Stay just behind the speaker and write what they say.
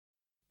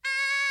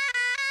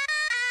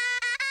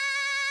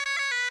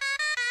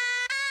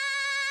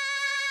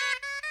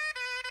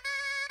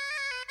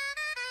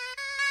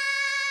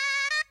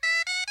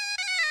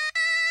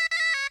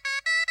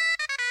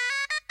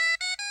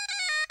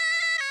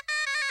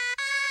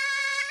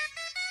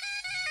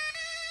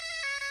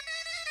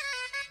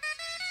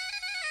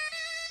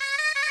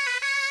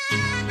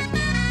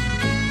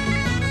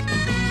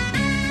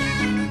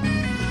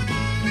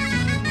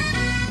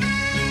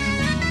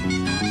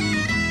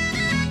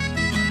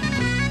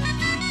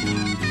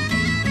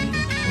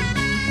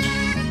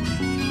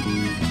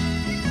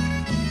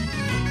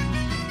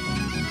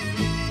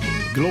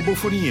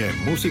Globofonie,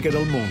 musiche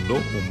dal mondo,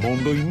 un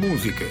mondo in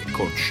musiche,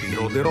 con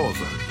Ciro De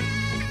Rosa.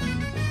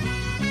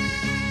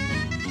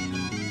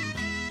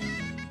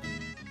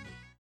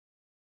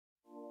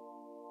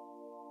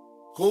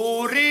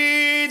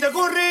 Corrida,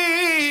 corrida,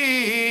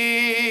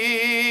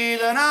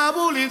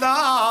 Napolitan.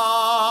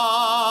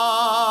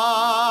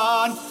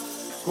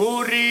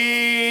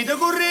 Corrida,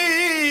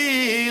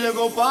 corrida,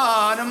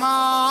 Copaneman.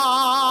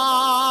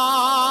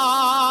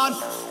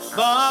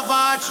 Va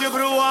faccia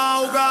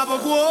provare un capo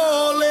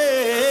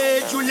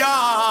cuore, Giulian.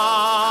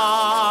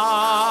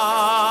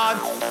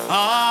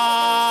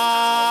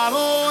 A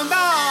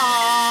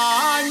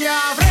montagna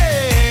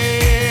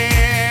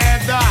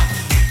fredda.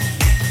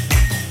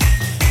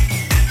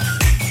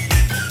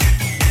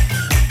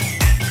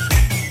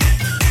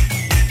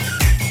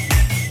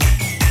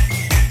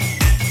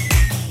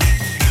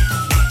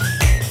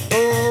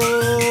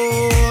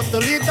 Tutte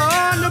le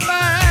donne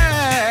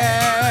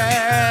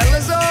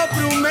belle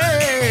sopra un mese.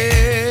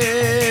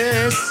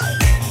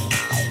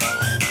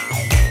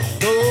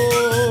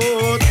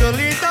 Tutte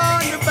le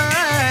donne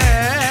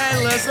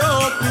belle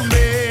sopra un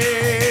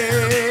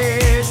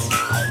mese.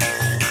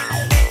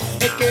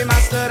 E che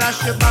master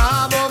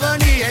asciugavo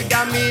venire a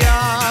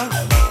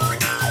camminare.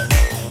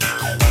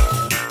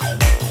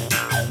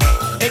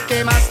 E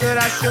che master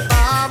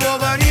asciugavo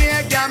venire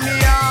a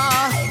camminare.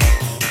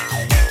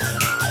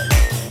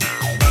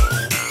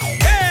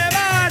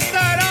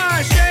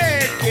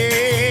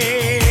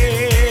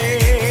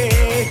 E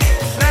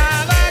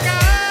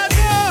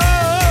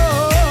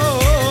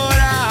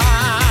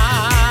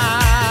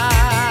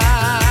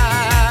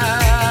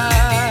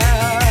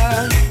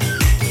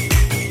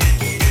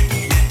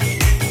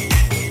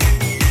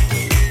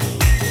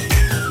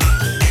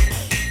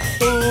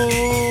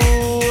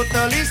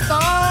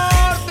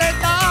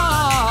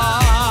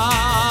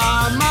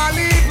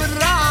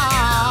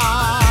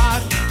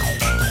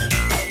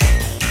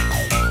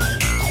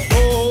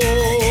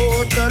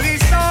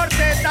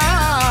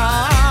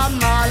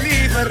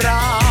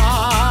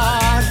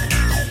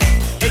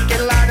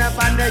che lana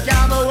fanno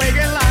chiamano, e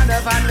che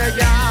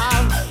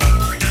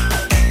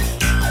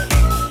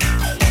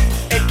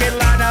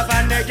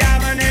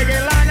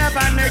lana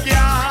fanno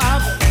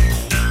chiamano.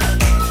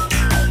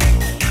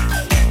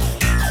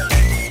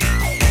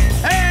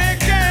 E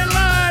che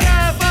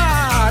lana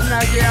fanno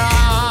chiamano.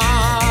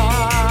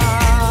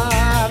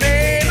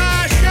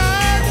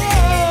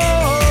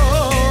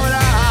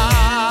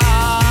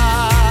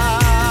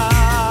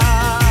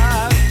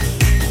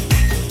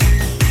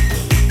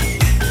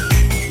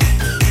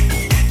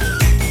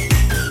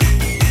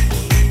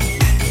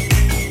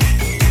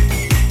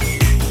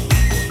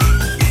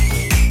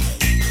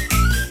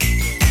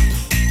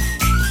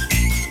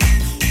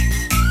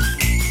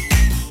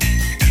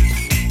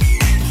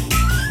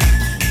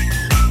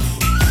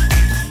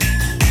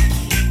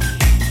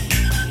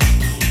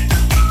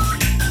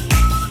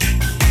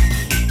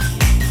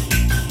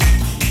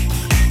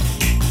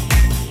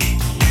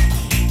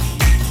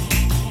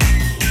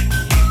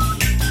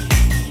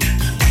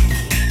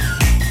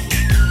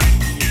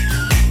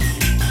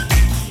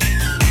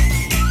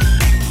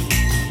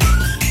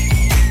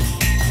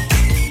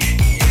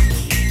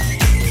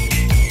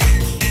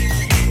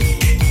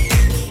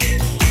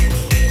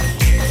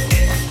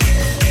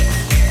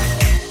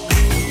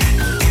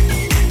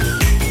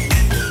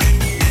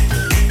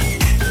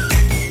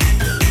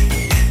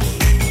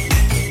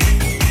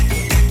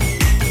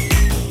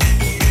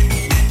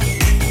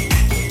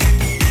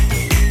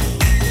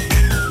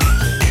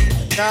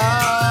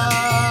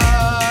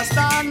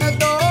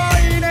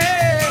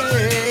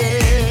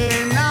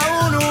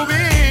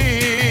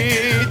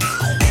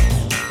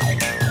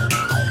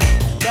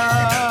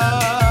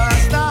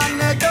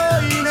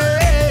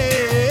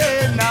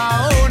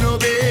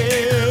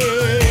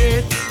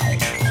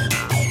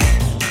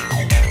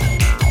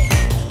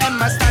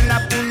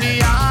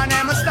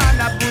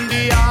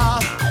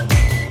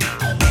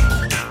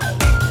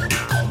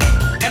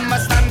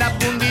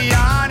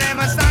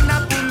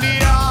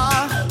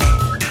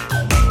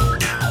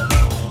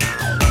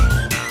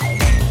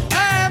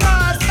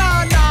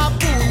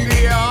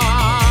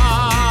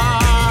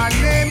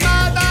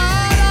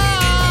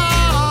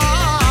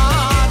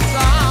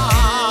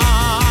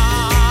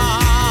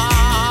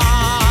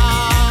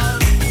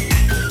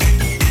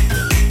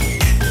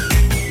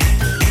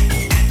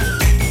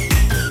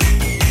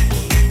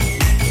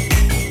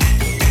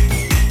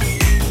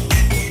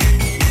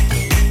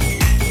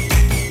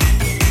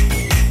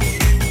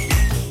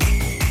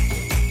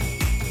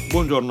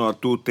 Buongiorno a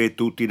tutte e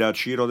tutti da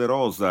Ciro De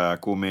Rosa,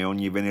 come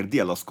ogni venerdì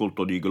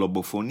all'ascolto di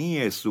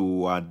Globofonie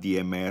su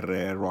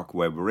ADMR Rock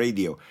Web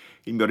Radio.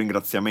 Il mio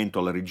ringraziamento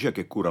alla regia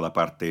che cura la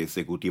parte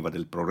esecutiva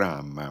del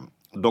programma.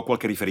 Do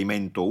qualche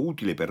riferimento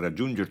utile: per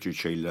raggiungerci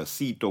c'è il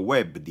sito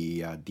web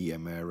di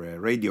ADMR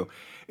Radio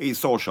e i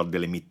social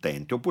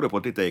dell'emittente, oppure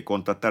potete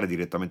contattare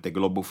direttamente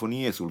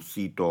Globofonie sul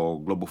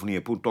sito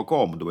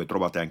globofonie.com, dove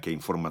trovate anche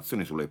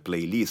informazioni sulle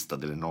playlist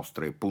delle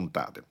nostre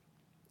puntate.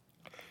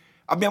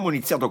 Abbiamo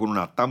iniziato con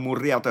una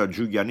tammurriata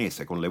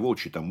giulianese con le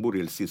voci, tamburi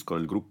e il sisco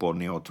del gruppo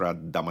neotrad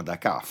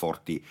Damadaka,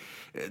 forti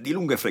di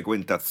lunghe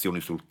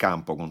frequentazioni sul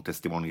campo con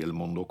testimoni del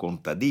mondo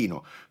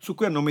contadino, su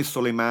cui hanno messo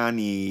le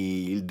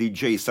mani il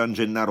DJ San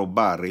Gennaro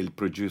Bar e il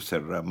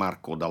producer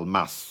Marco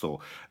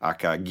Dalmasso,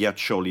 H.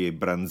 Ghiaccioli e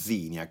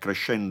Branzini,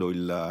 accrescendo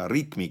il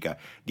ritmica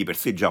di per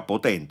sé già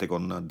potente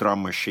con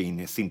drum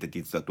machine e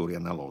sintetizzatori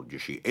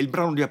analogici. È il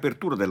brano di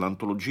apertura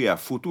dell'antologia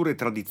Future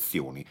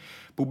Tradizioni,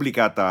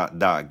 pubblicata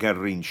da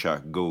Garrincia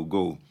Go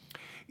Go.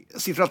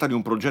 Si tratta di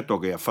un progetto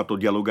che ha fatto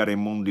dialogare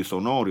mondi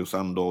sonori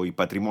usando i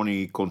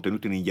patrimoni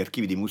contenuti negli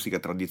archivi di musica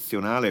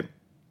tradizionale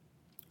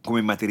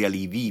come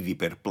materiali vivi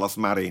per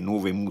plasmare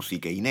nuove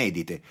musiche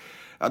inedite,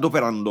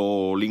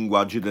 adoperando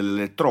linguaggi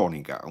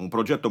dell'elettronica, un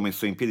progetto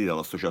messo in piedi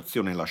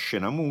dall'associazione La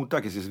Scena Muta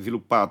che si è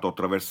sviluppato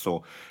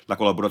attraverso la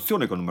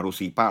collaborazione con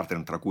numerosi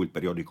partner, tra cui il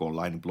periodico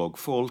online Blog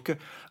Folk,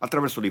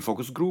 attraverso dei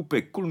focus group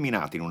e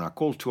culminati in una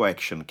call to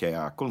action che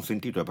ha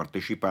consentito ai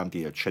partecipanti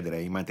di accedere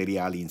ai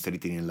materiali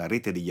inseriti nella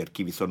rete degli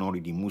archivi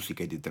sonori di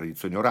musica e di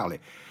tradizione orale,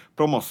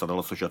 promossa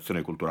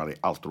dall'associazione culturale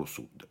Altro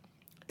Sud.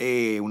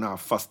 E un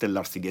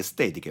affastellarsi di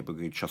estetiche,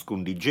 perché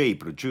ciascun DJ,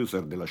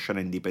 producer della scena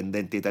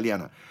indipendente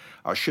italiana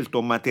ha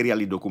scelto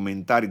materiali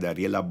documentari da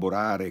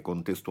rielaborare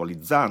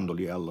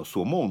contestualizzandoli al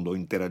suo mondo,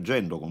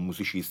 interagendo con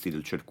musicisti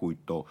del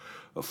circuito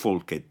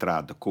folk e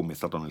trad, come è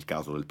stato nel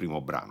caso del primo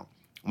brano.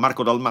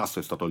 Marco Dalmasso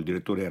è stato il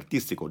direttore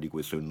artistico di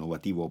questo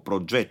innovativo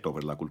progetto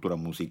per la cultura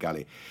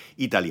musicale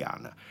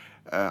italiana.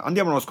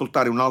 Andiamo ad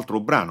ascoltare un altro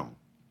brano.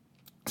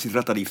 Si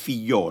tratta di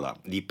Figliola,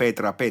 di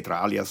Petra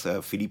Petra,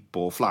 alias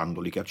Filippo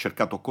Flandoli, che ha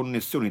cercato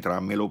connessioni tra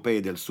melopee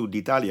del sud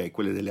Italia e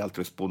quelle delle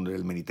altre sponde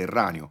del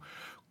Mediterraneo,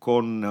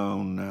 con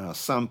un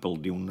sample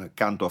di un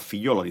canto a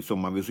figliola di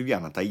somma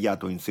vesuviana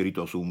tagliato e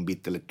inserito su un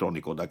beat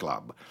elettronico da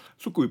club,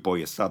 su cui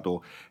poi è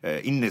stato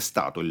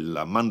innestato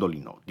il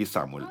mandolino di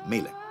Samuel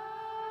Mele.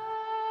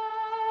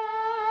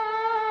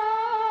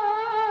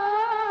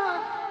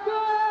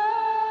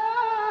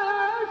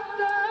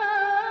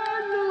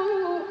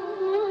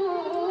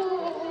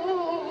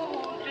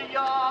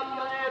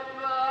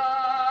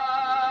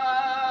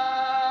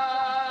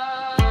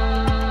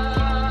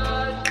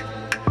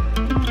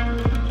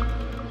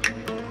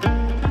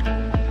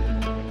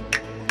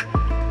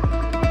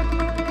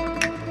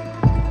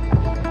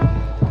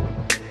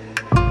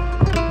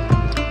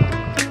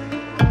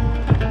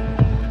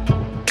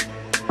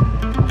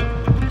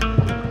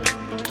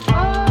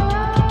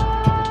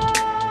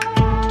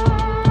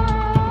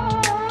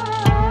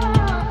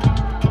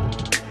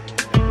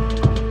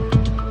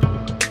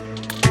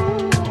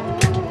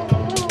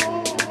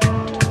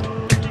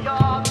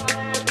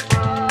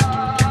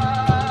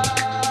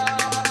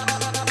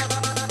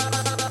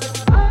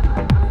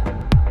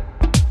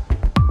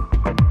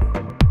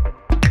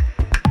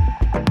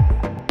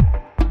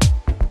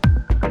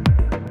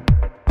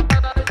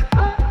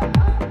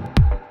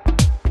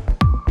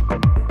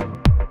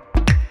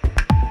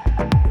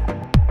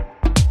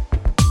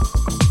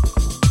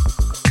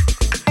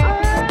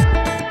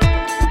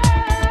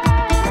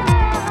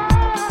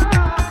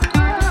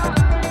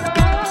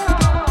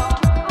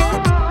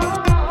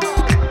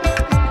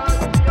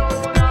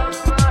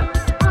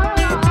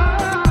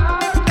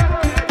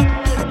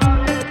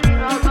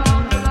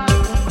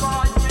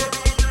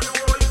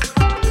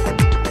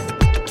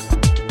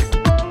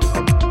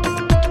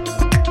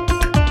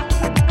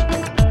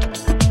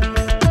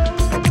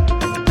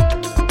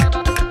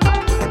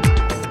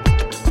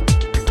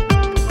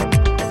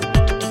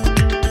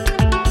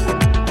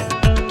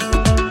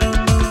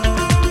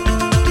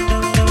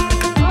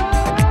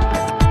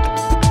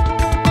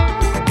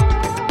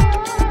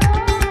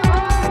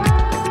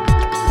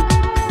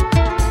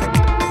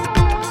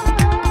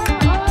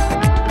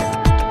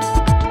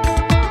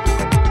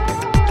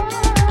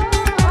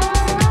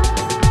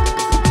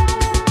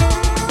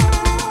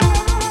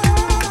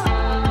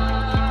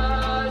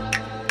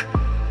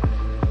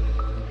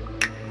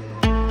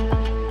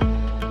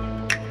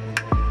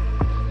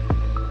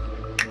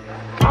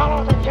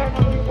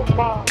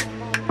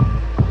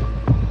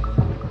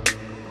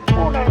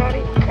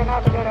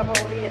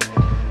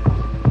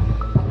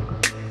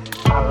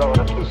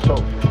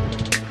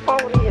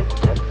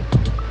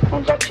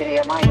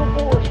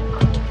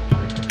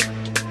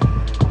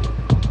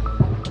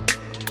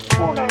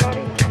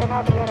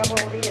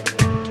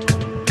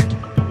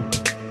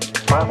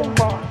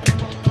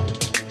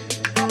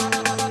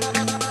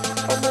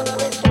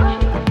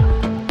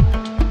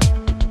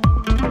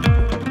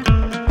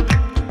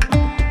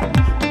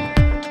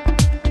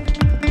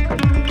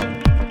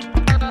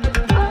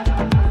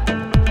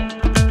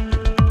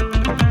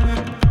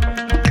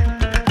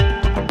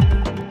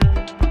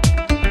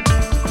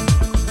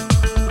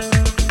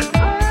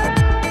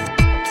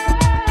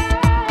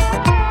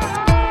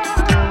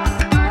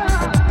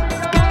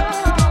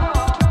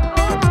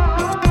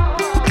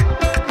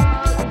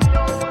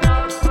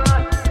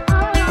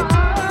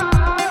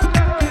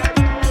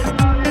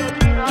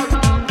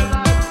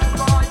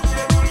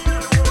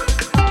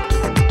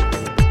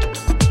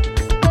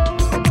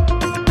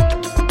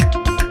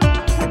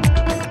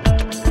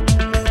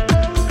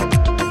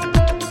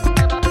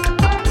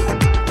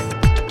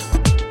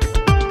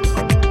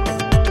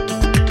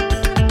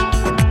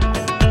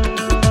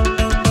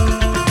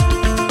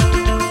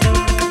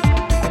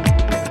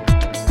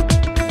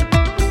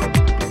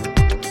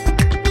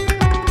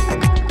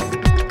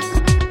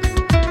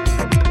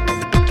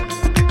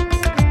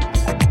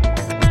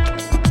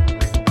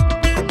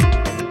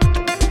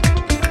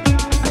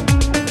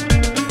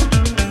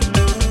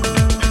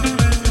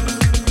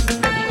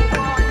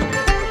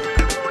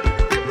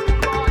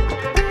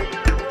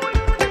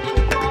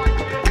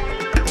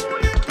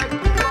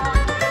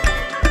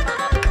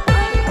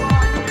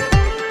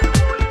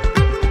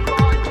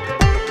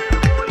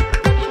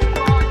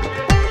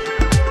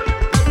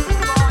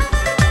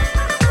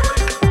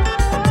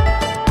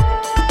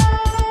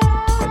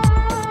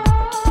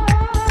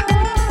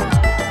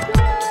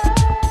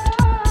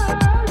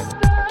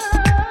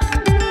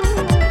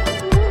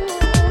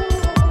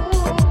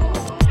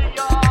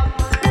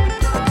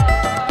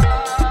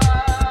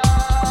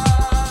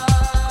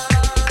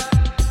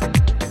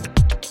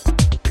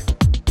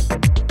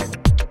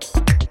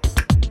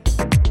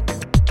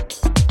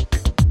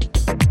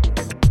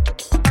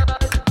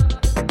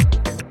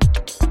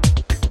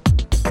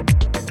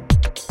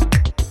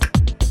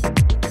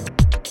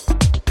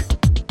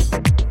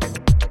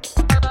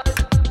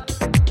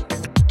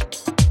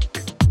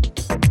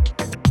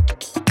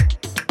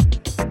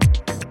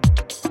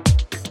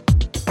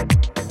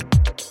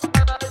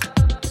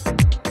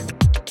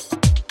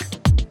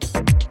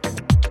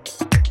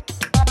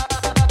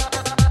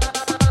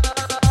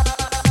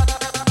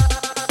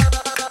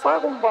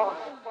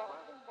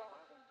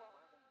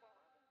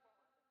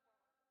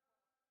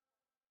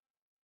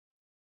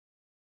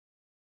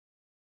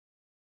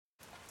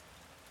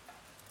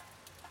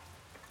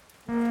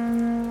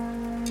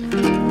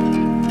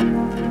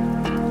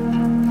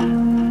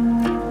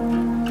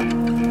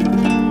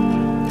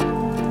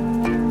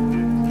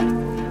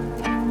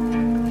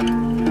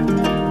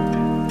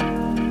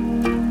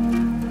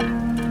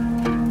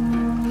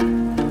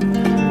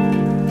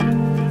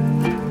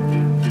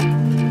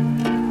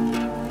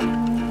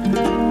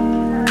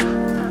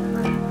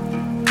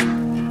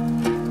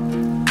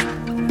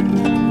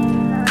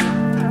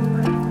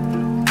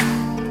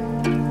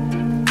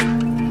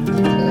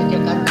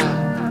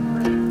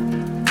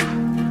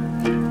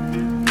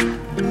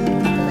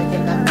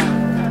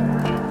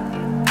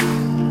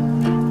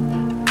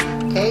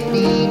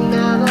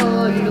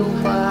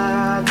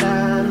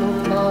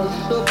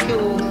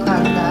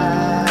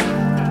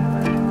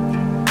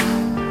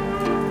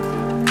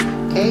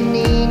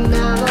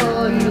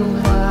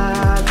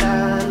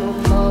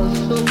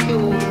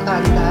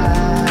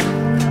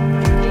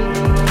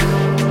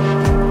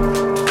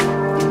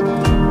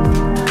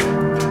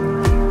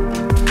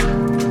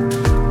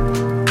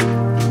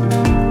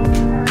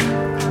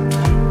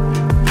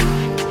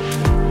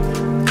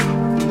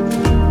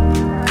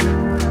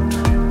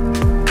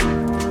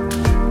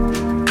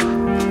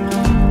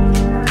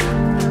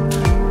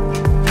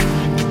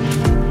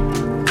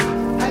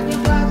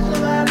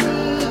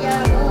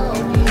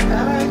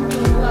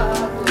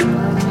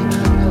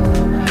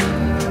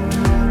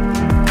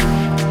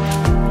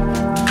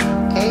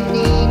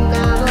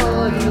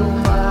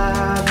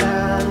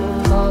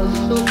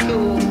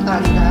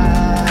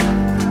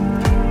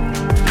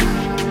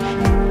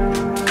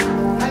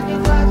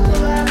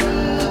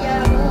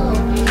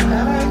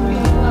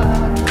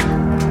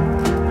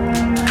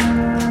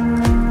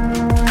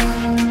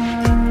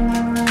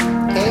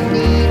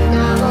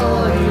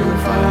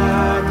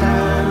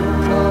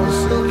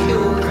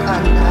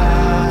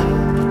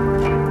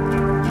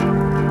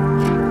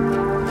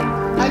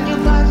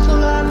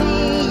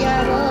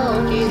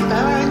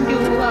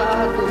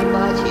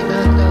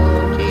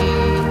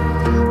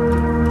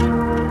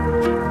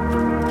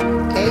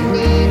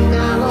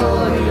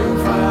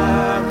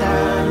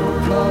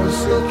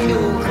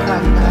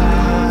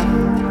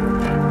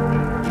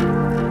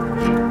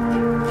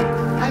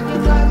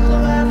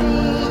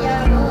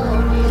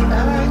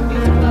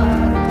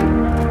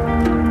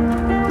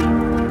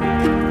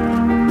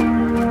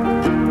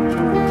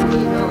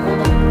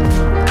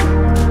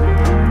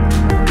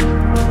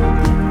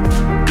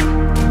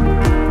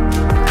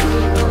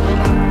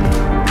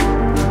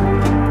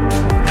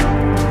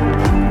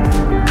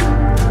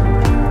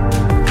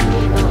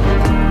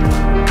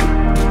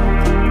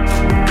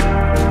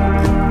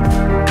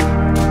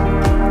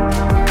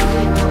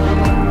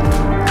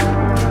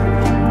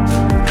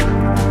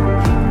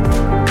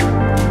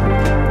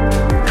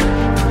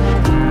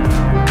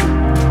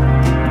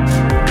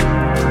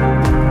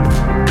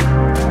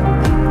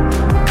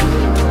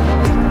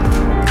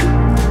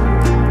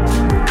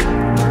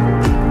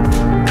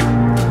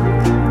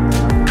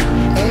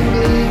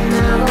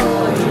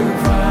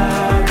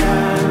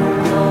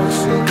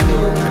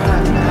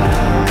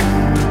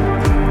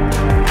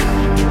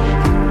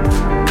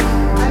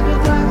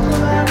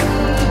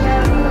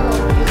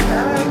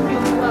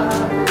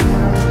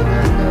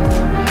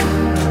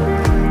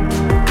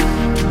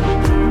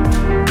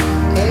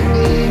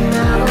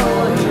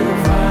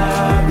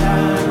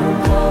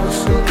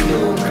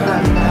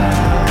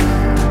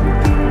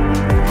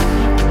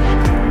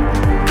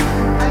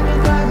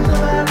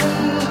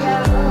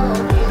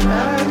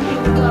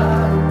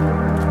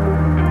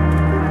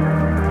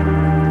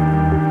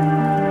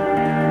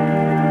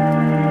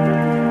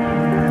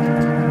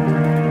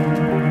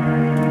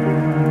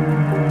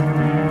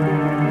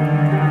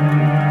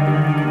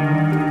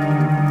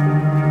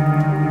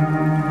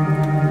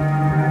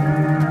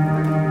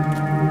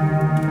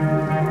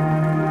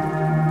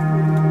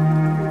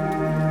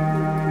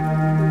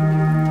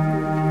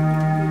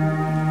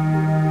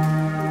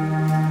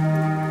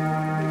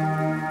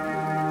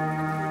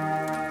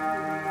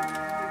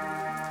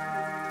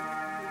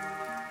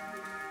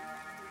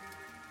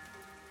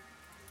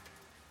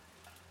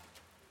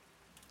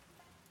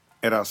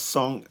 Era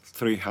Song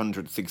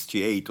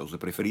 368, o se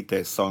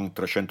preferite Song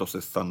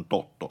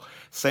 368,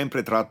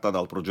 sempre tratta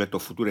dal progetto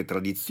Future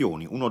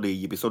Tradizioni, uno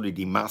degli episodi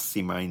di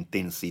massima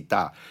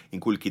intensità in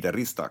cui il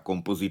chitarrista,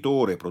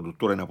 compositore e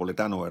produttore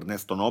napoletano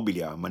Ernesto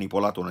Nobili ha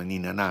manipolato una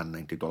ninna nanna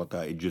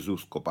intitolata E Gesù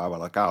scopava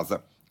la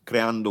casa,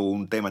 creando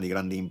un tema di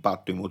grande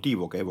impatto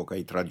emotivo che evoca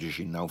i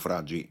tragici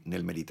naufragi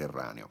nel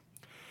Mediterraneo.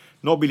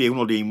 Nobili è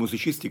uno dei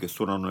musicisti che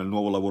suonano nel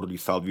nuovo lavoro di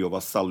Salvio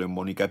Vassallo e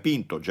Monica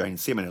Pinto, già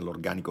insieme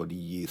nell'organico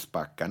di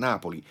Spacca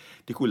Napoli,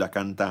 di cui la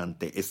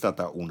cantante è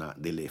stata una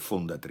delle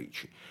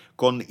fondatrici.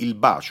 Con Il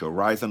bacio,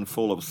 Rise and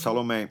Fall of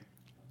Salome,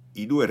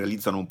 i due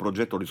realizzano un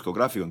progetto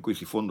discografico in cui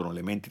si fondono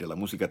elementi della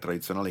musica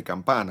tradizionale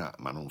campana,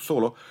 ma non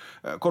solo,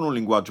 con un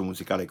linguaggio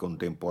musicale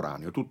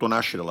contemporaneo. Tutto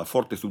nasce dalla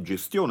forte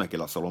suggestione che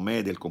la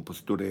Salome del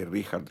compositore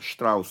Richard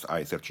Strauss ha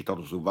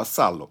esercitato su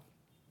Vassallo,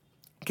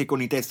 che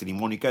con i testi di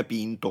Monica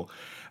Pinto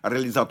ha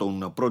realizzato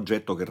un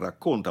progetto che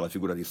racconta la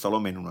figura di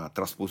Salomè in una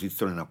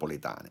trasposizione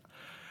napoletana.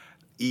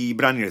 I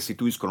brani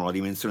restituiscono la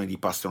dimensione di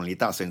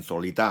passionalità,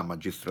 sensualità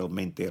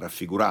magistralmente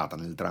raffigurata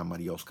nel dramma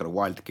di Oscar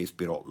Wilde che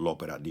ispirò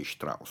l'opera di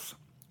Strauss.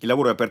 Il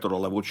lavoro è aperto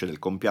dalla voce del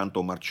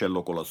compianto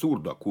Marcello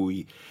Colasurdo, a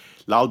cui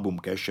l'album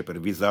che esce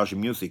per Visage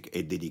Music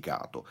è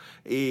dedicato,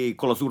 e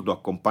Colasurdo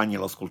accompagna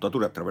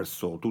l'ascoltatore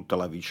attraverso tutta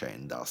la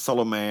vicenda.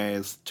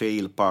 Salome's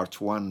Tale Part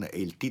 1 è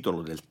il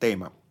titolo del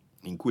tema,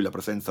 in cui la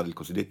presenza del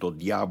cosiddetto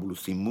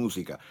diabolus in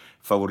musica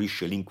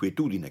favorisce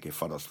l'inquietudine che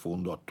fa da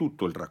sfondo a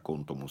tutto il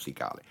racconto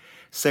musicale.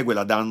 Segue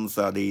la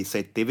danza dei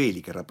sette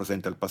veli, che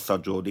rappresenta il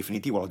passaggio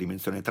definitivo alla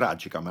dimensione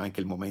tragica, ma anche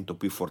il momento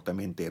più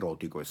fortemente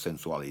erotico e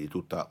sensuale di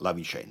tutta la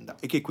vicenda,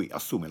 e che qui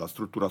assume la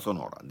struttura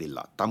sonora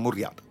della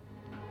tamburriata.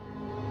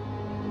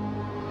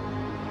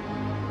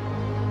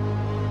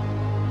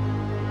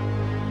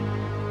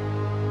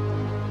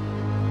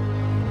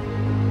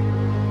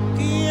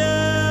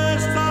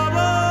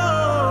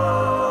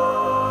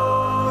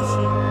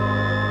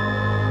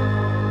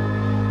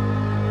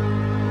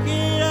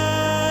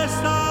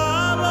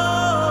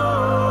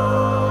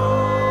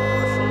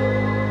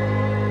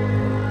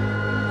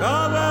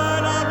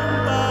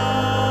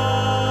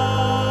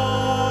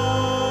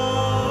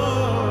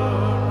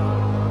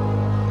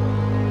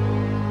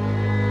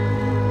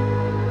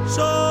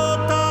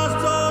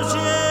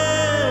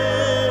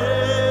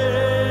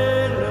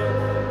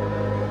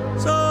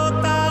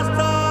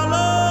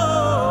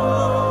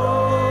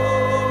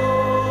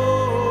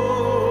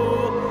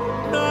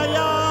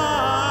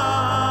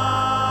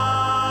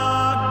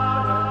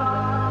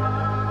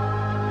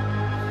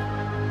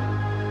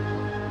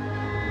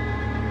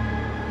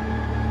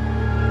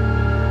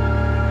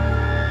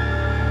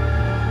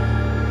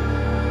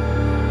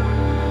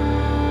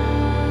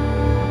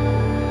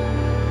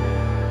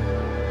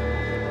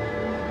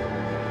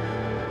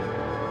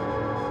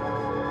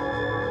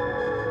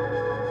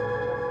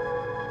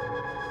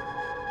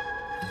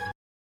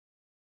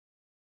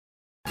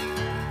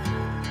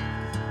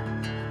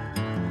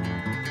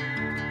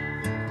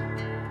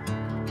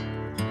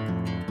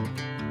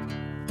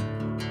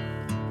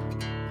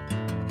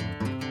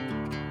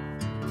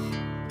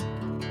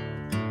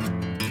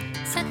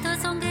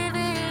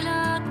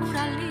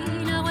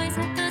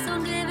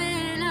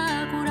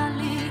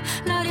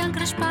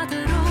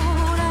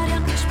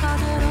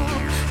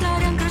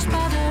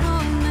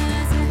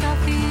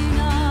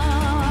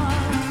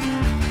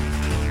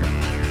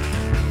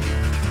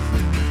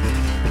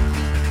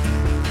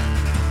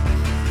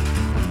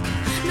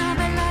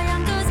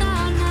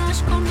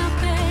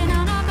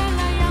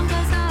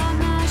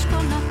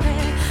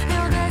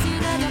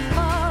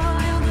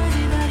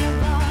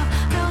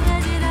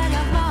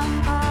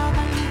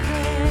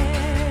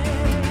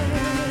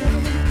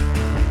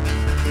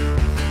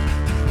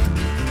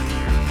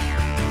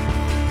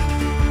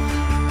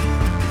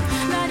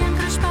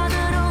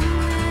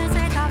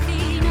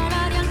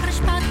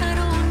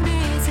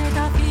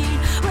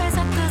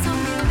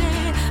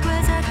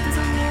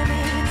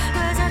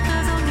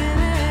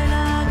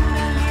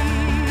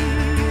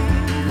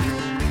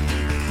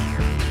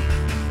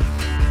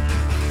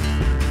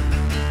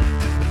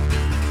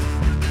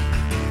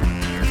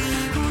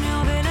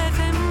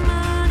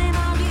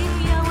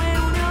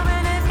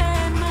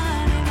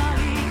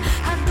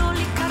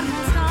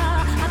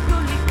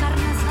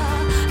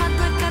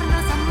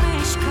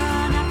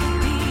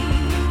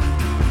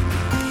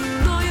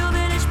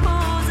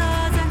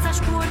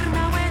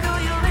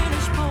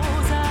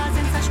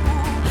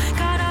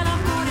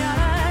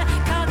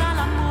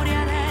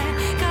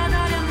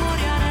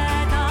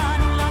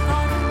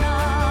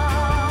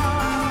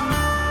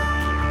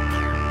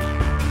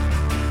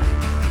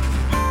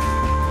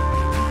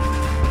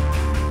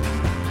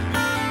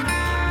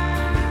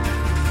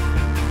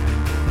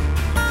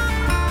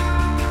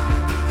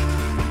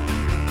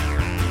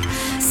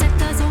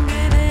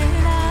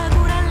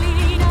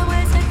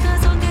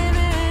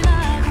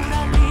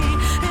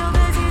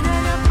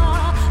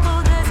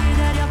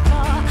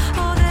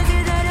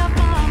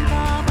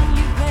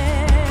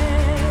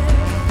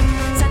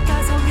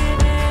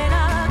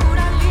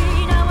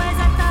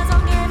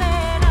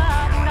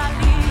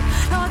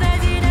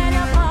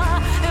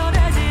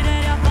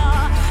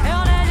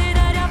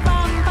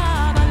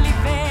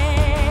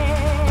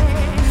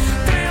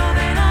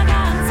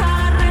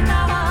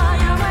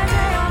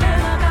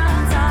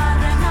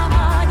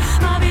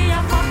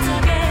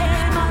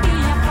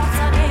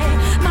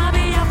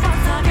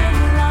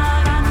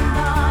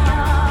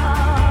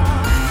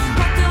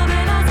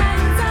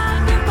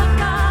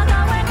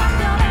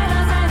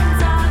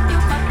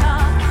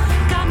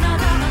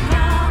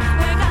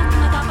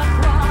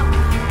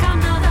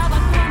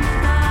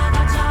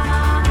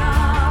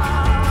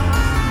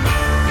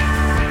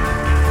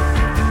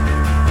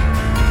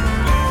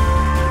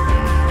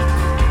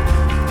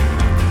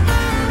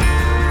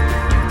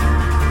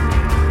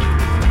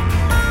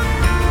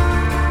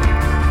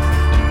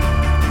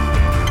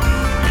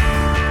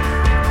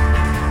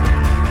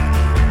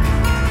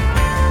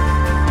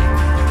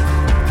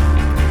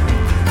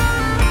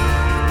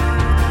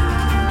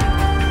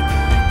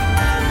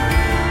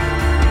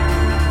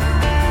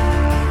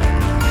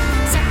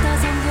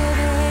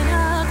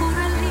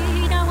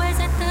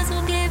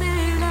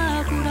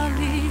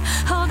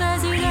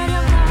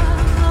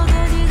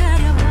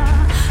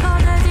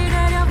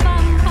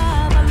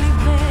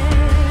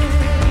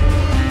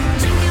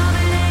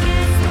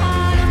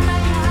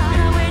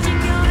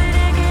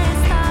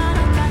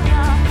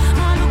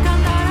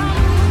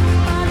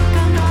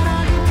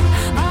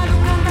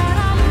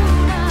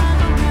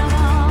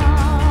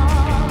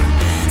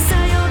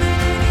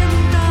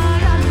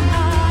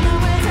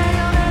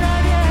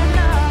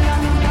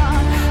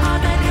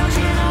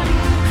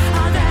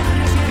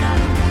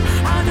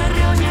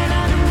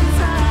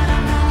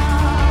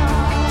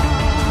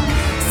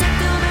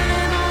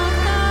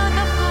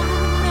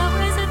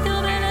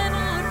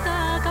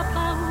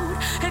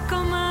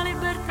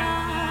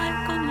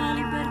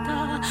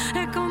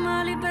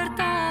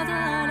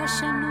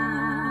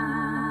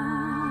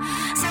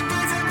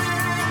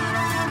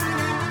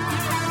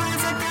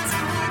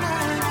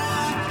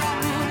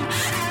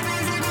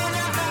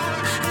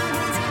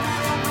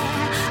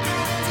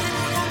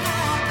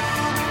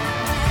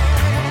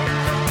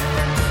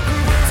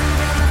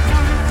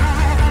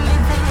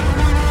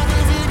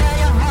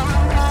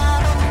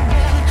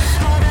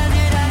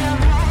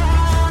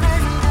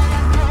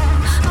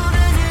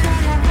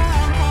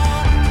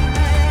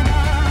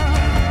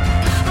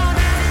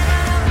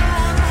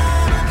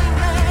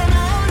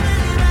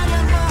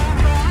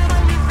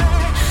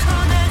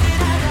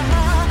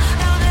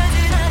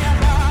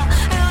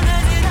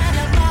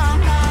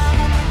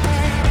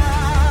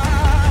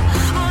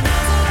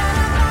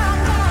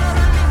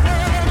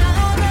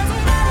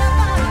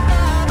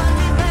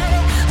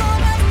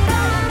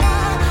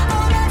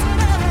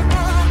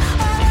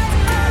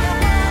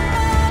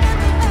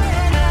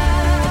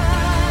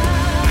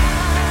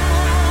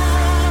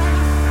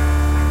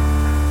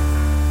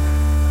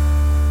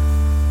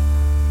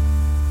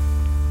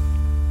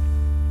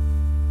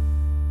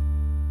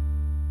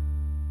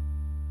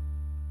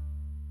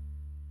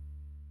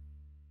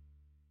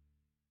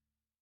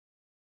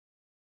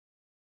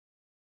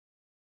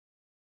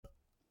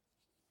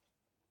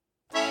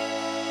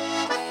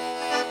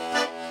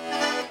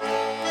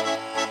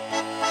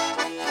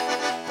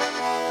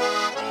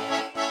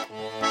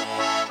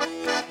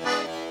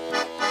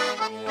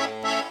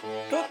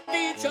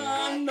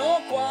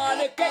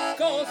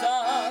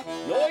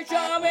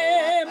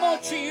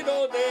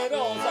 Ciro De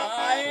Rosa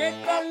e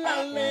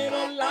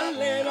trallallero,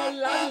 lallero,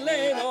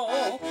 lallero,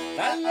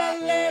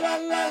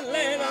 trallallero,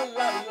 lallero,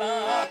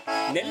 lalla.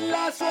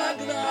 Nella sua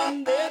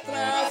grande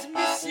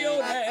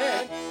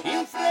trasmissione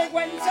in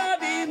frequenza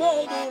di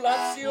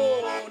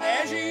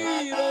modulazione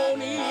Ciro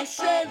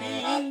unisce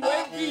lingue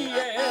e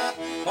vie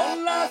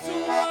con la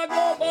sua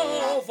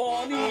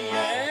globofonie.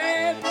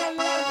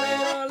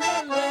 Trallallero,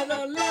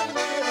 lallero,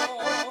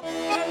 lallero,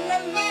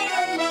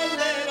 trallallero,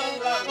 lallero,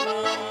 lalla.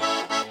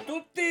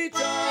 Tutti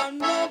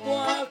c'hanno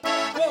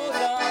qualche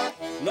cosa,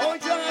 noi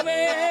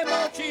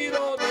c'avevo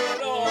Ciro De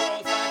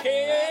Rosa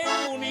che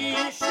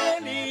unisce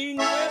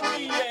lingue e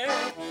vie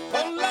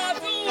con la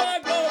tua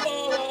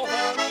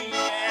globofonie.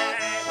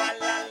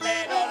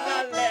 Lallero,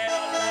 lallero,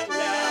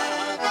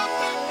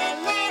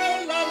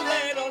 lallero,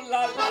 lallero,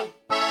 lallero.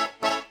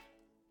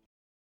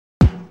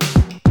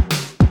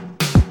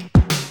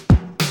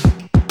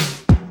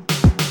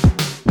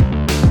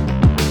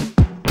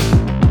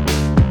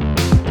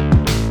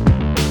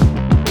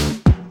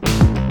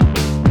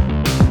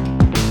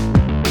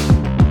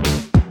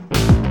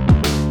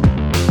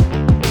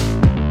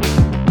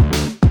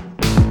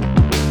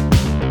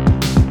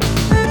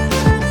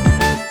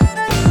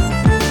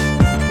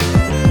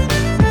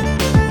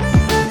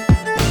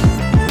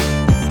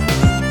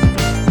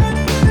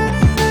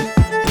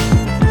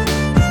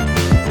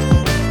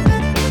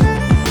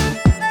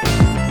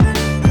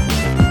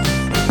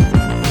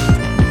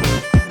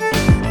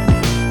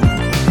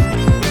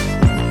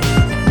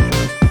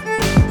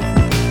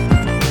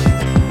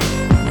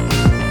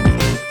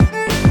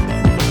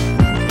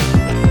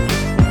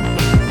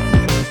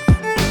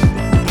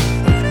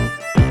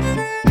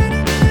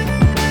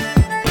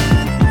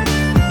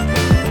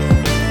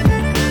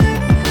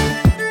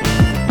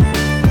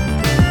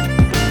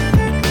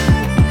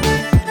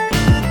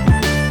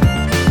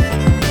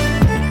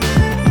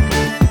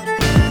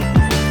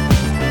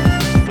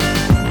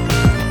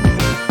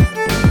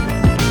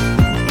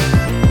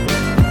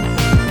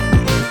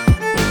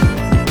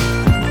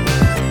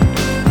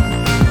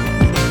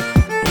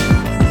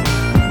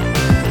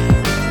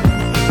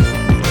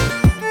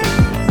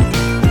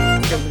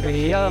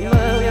 Vi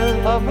Amélia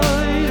à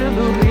beira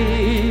do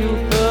rio,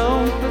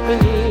 tão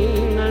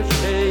pequenina,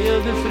 cheia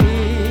de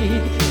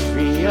frio.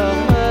 Vi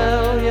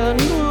Amélia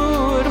no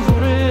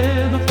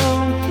arvoredo, tão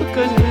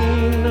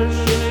pequenina,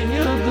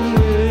 cheia de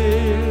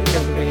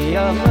medo. Vi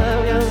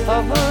Amélia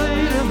à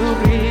beira do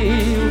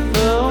rio,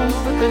 tão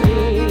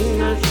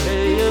pequenina,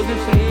 cheia de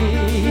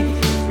frio.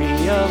 Vi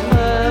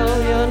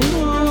Amélia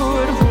no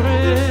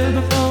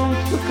arvoredo, tão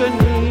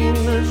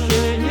pequenina,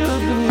 cheia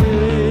de medo.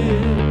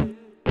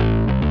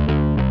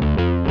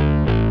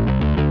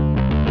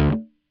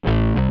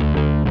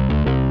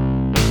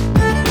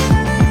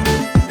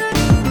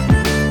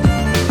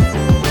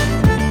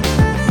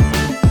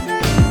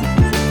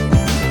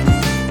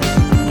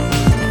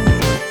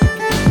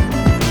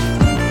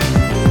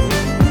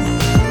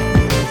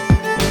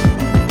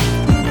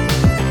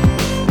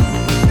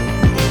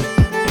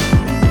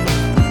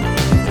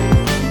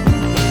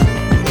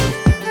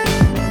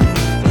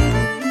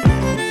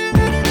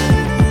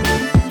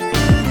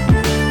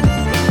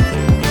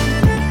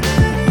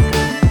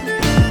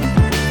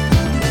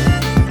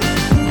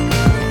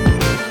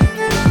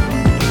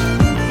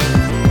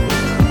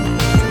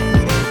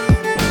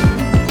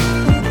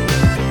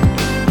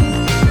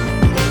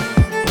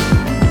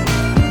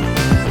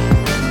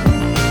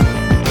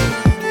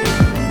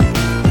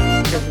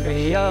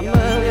 Vi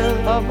Amélia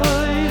à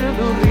beira do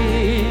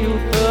rio,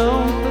 tão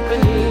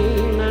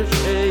pequenina,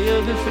 cheia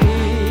de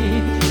frio.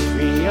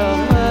 Vi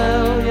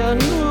Amélia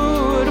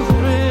no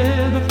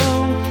arvoredo, tão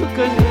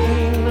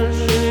pequenina,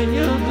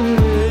 cheia de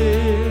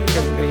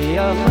medo. Vi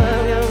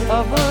Amélia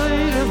à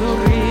beira do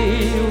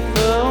rio,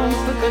 tão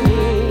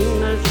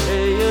pequenina,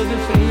 cheia de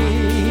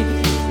frio.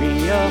 Vi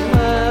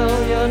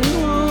Amélia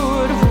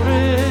no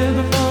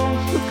arvoredo, tão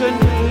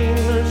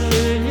pequenina,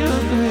 cheia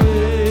de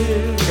medo.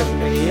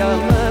 Vi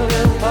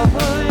Amélia à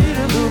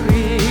beira do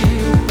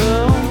rio,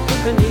 tão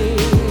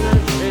pequenina,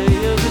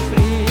 cheia de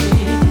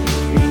frio.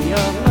 Vi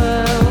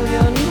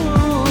Amélia no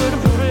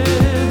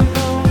arvoredo,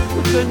 tão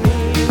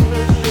pequenina,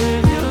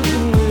 cheia de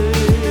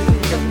medo.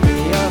 Vi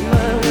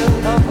Amélia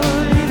à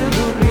beira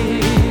do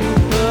rio,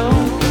 tão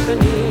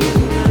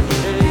pequenina,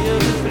 cheia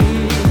de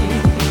frio.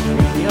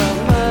 Vi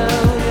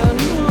Amélia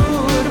no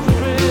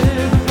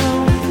arvoredo, tão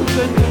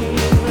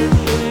pequenina,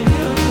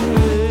 cheia de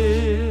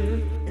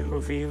medo. Eu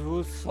vivo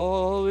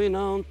só e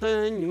não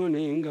tenho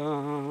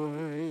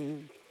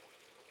ninguém.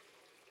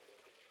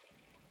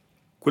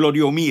 Quello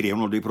di Omiri è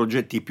uno dei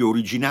progetti più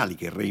originali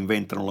che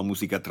reinventano la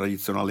musica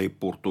tradizionale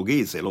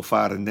portoghese, lo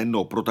fa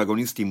rendendo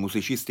protagonisti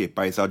musicisti e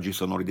paesaggi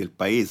sonori del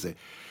paese.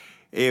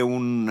 È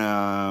un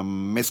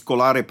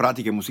mescolare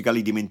pratiche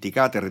musicali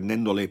dimenticate,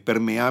 rendendole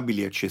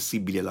permeabili e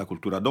accessibili alla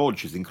cultura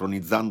d'oggi,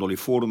 sincronizzando le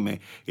forme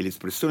e le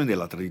espressioni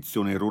della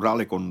tradizione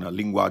rurale con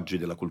linguaggi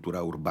della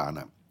cultura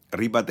urbana.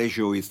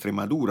 Ribatejo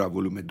Extremadura,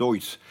 volume 2,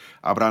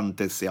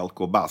 Abrantes e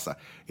Alcobaza,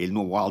 è il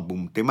nuovo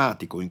album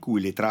tematico in cui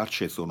le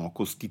tracce sono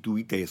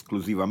costituite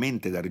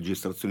esclusivamente da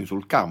registrazioni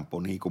sul campo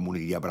nei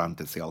comuni di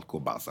Abrantes e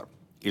Alcobaza.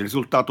 Il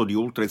risultato di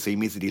oltre 6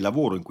 mesi di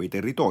lavoro in quei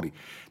territori,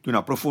 di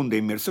una profonda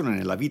immersione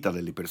nella vita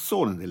delle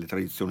persone e delle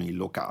tradizioni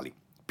locali.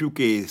 Più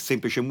che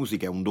semplice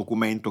musica è un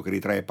documento che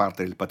ritrae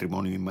parte del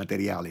patrimonio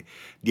immateriale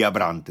di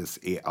Abrantes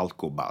e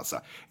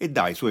Alcobaza e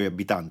dà ai suoi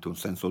abitanti un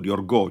senso di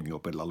orgoglio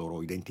per la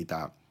loro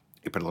identità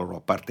e per la loro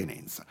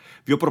appartenenza.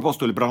 Vi ho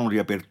proposto il brano di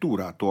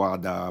apertura,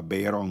 Toada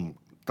Beiron,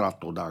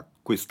 tratto da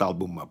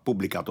quest'album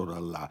pubblicato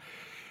dalla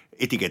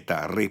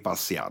etichetta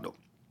Repasseado.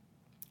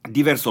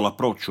 Diverso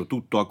l'approccio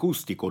tutto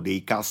acustico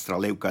dei Castra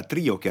Leuca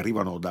Trio che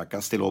arrivano da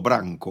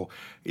Castelobranco,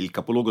 il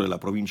capoluogo della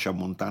provincia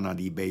montana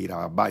di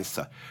Beira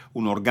Baixa,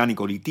 un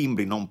organico di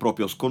timbri non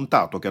proprio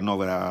scontato che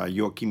annovera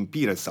Joaquim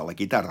Pires alla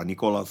chitarra,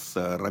 Nicolas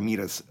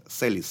Ramirez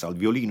Celis al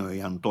violino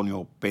e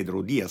Antonio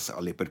Pedro Diaz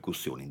alle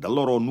percussioni. Dal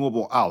loro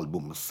nuovo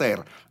album,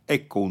 Ser,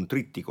 ecco un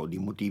trittico di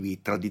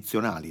motivi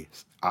tradizionali,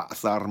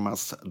 As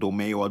armas do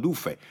meu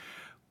adufe,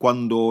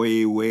 Quando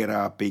eu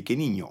era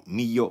pequenininho,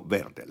 Millo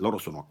Verde. Loro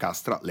sono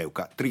Castra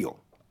Leuca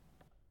Trio.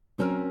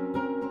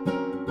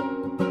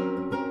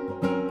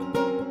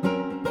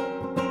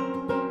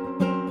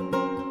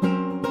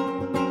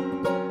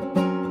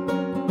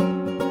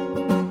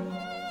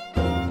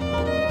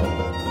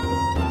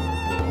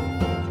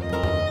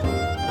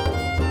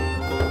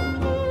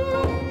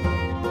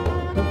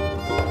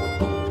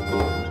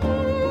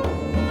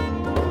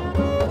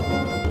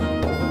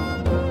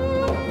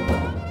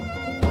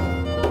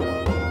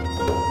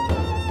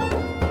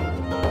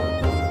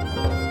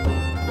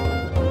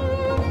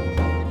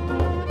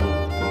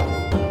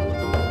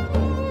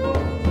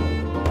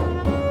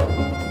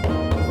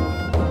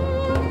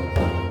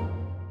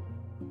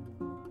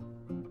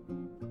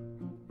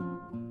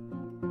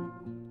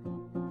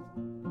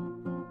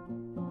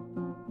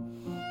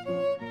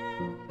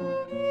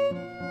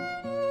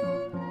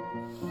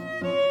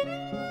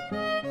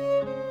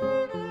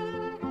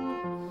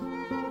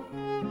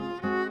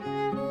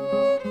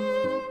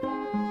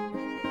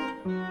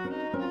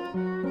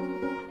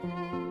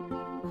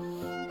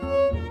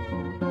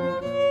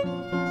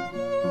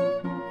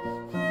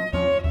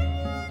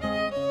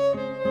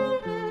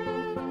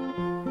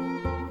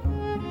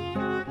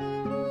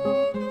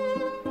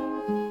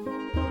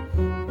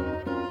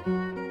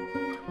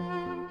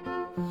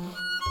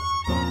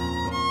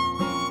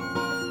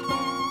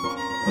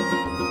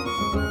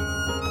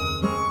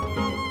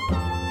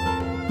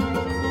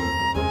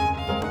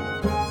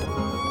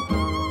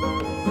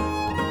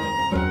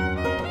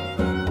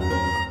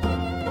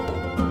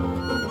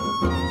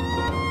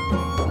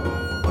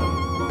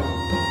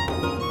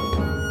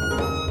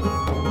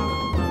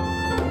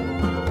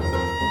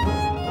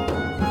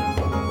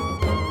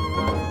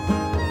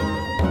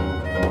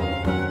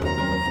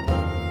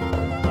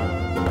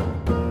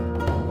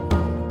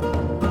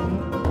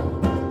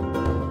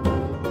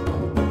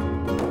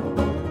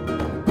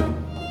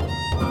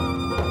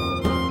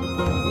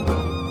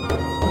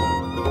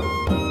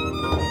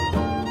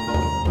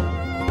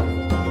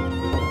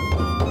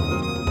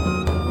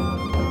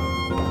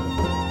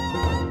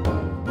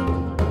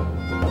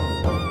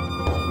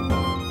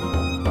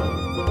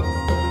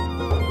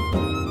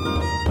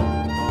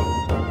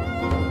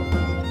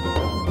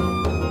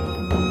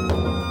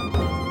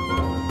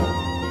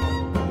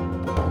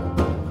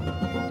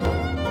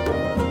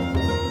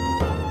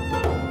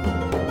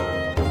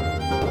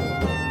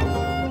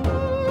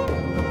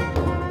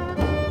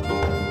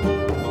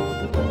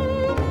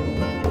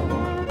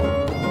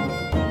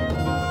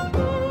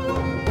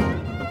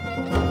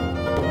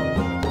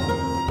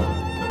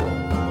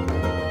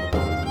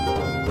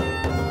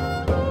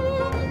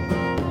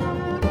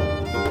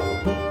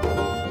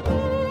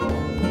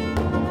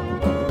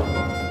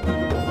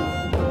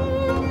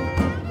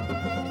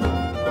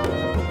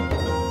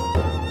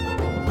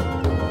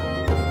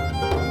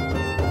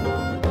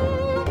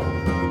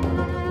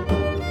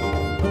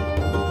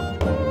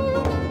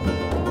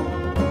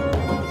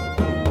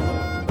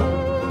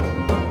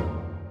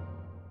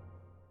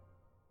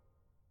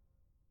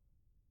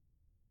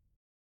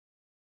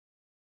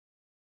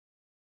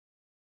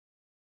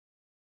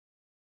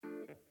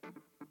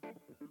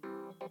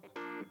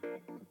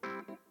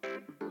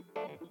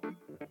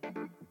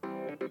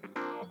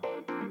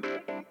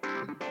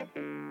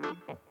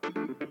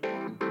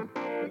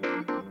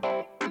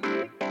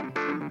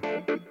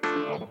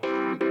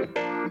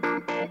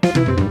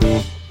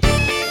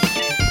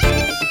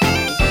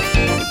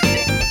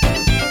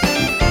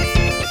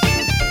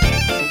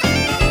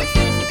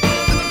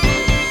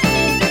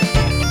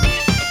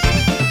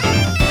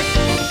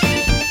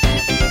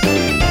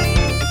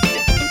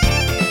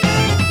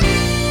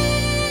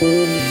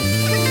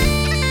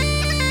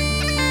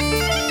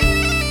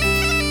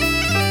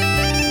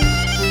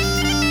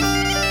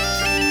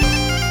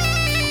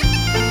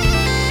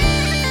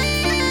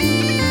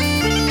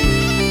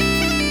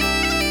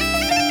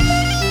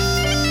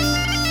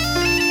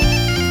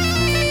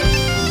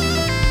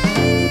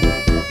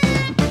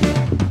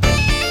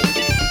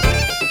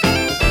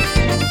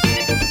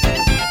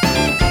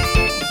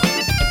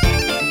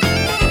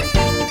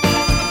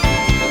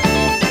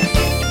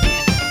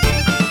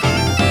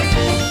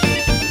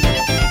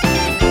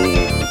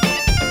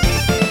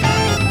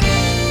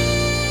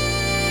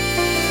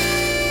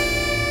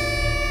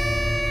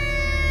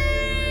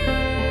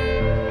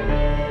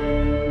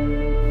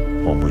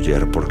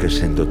 muller porque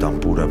sendo tan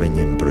pura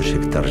veñen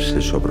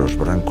proxectarse sobre os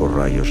brancos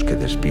raios que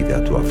despide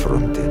a túa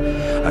fronte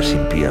as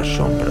impías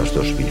sombras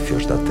dos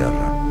vicios da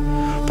terra.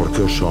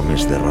 Porque os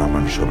homes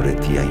derraman sobre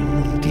ti a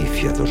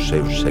inmundicia dos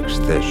seus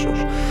excesos,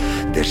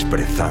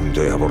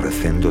 desprezando e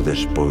aborrecendo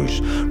despois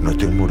no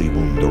teu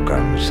moribundo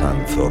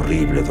cansanzo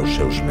horrible dos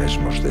seus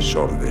mesmos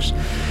desordes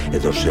e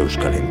dos seus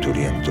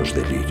calenturientos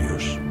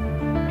delirios.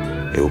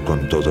 Eu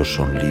con todo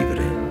son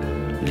libre,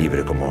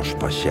 libre como os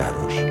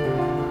paxaros,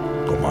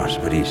 como as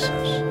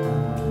brisas,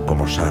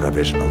 como os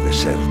árabes no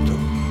deserto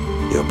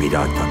e o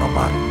pirata no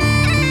mar.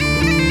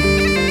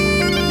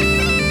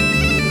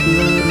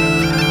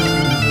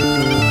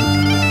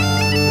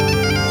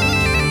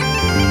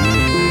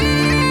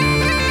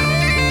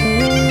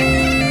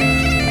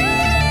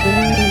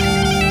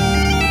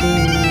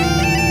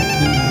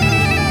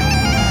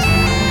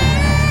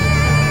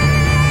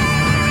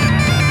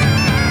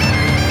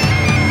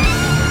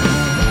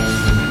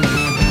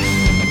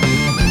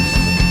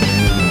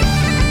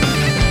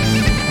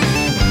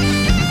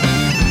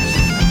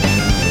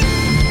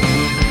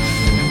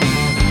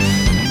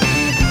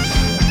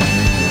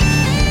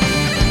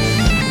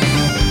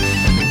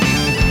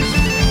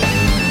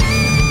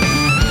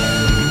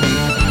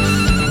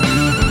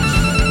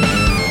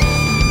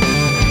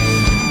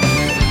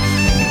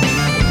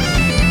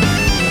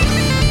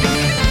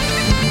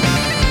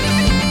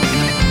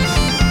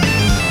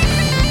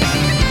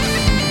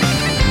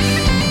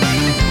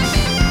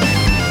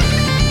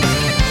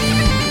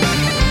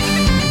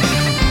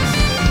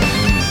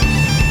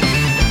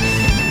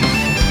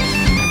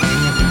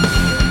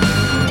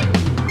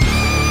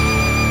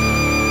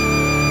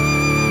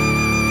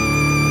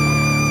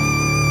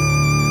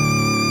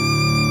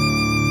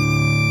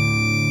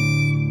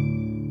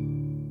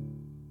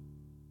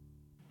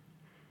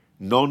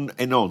 Non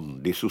e non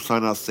di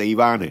Susana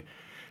Seivane,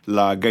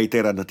 la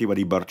gaitera nativa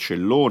di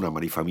Barcellona, ma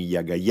di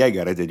famiglia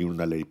gallega, erede di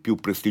una delle più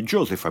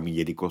prestigiose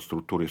famiglie di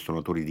costruttori e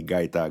suonatori di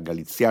gaita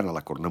galiziana,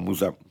 la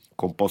cornamusa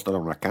composta da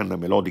una canna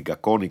melodica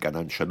conica ad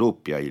ancia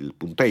doppia, il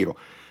punteiro,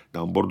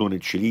 da un bordone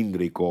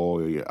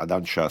cilindrico ad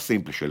ancia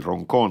semplice, il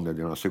roncon, e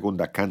da una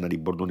seconda canna di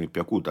bordone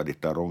più acuta,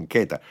 detta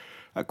roncheta,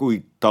 a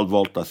cui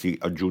talvolta si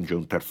aggiunge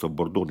un terzo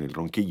bordone, il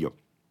ronchiglio.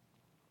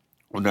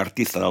 Un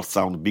artista dal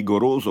sound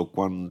vigoroso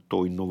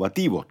quanto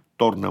innovativo,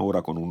 torna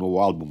ora con un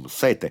nuovo album,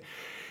 Sete.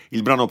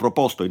 Il brano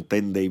proposto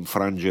intende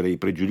infrangere i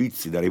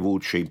pregiudizi, dare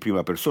voce in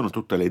prima persona a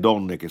tutte le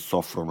donne che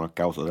soffrono a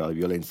causa della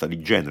violenza di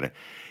genere.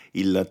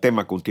 Il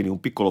tema contiene un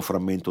piccolo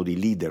frammento di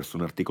Leaders,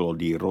 un articolo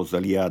di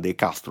Rosalía de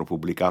Castro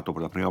pubblicato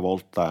per la prima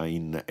volta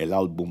in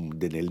l'album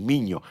de Nel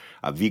Miño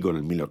a Vigo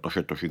nel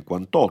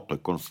 1858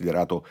 e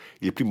considerato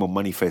il primo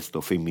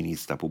manifesto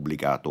femminista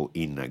pubblicato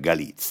in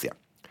Galizia.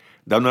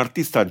 Da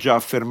un'artista già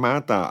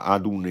affermata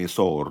ad un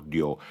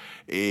esordio,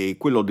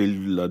 quello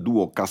del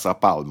duo Casa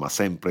Palma,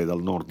 sempre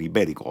dal nord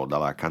iberico,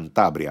 dalla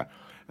Cantabria,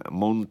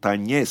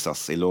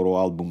 Montañesas, il loro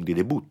album di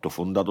debutto,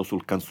 fondato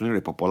sul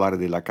canzoniere popolare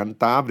della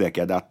Cantabria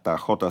che adatta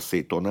jotas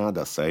e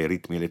tonadas ai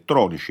ritmi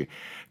elettronici.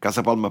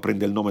 Casa Palma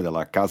prende il nome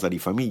dalla casa di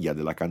famiglia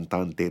della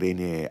cantante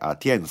Irene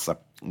Atienza,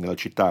 nella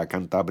città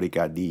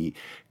cantabrica di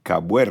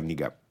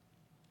Cabuerniga.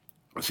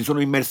 Si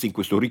sono immersi in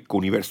questo ricco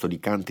universo di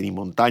canti di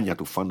montagna,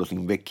 tuffandosi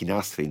in vecchi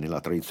nastri nella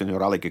tradizione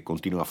orale che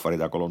continua a fare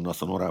da colonna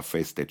sonora a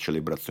feste e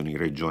celebrazioni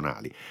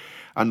regionali.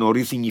 Hanno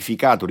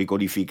risignificato,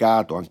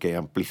 ricodificato, anche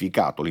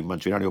amplificato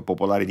l'immaginario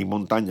popolare di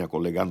montagna,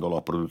 collegandolo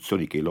a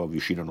produzioni che lo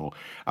avvicinano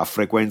a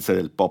frequenze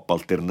del pop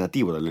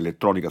alternativo,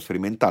 dell'elettronica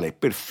sperimentale e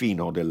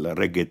perfino del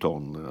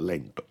reggaeton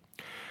lento.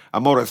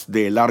 Amores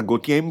de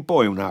Largo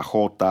Tiempo è una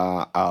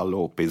jota a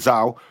lo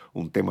pesao,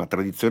 un tema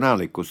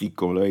tradizionale così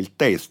come il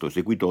testo,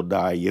 eseguito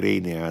da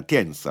Irene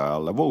Atienza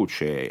alla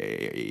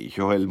voce,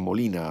 Joel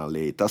Molina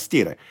alle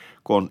tastiere,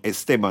 con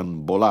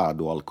Esteban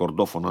Bolado al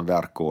cordofono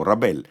d'arco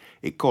Rabel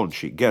e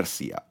Conchi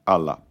Garcia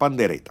alla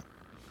pandereta.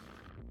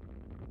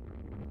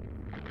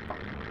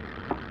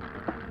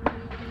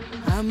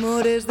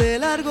 Amores de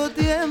largo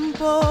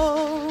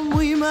tiempo,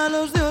 muy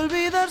malos de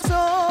olvidar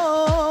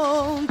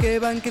son, que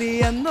van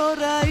criando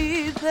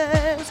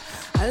raíces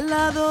al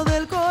lado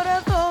del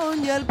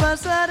corazón y al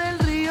pasar el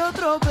río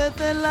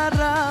tropecé en la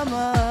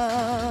rama.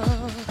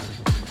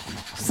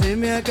 Se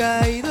me ha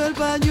caído el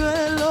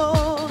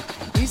pañuelo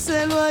y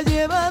se lo ha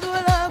llevado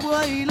el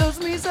agua y los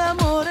mis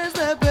amores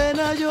de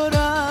pena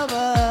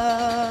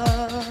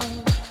lloraban.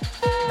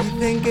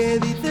 Dicen que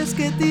dices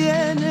que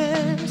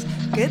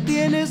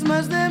tienes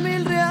más de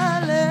 1000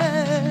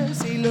 reales,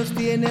 si los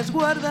tienes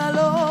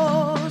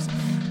guárdalos,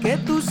 que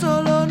tú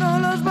solo no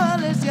los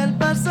vales y al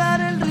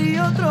pasar el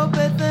río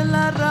tropecé en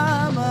la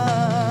rama.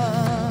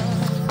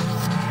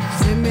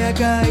 Se me ha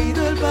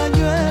caído el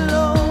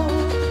pañuelo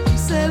y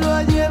se lo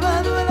ha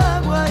llevado el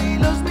agua y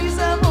los mis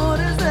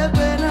amores de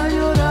pena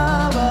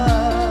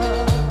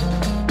lloraban.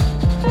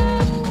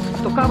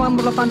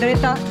 Tocábamos la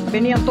pandereta,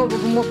 venían todos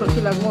los mozos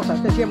y las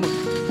mozas, decíamos: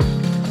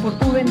 por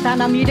tu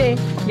ventana miré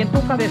y en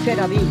tu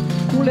cabecera vi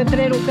un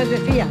letrero que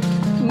decía: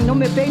 no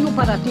me peino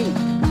para ti.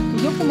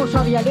 Y yo, como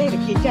sabía leer,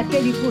 quité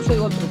aquel y puse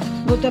otro: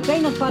 no te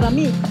peinas para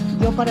mí,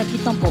 yo para ti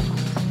tampoco.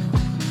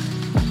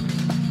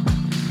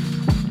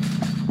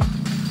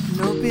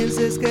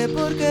 pienses que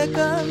porque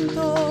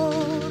canto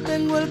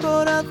tengo el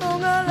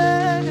corazón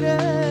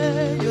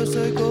alegre. Yo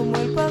soy como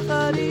el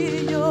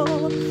pajarillo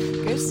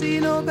que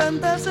si no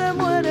canta se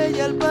muere, y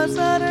al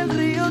pasar el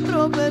río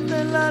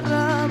tropeza en la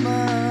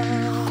rama.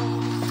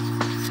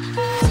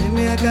 Se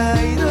me ha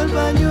caído el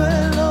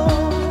pañuelo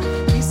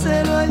y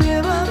se lo ha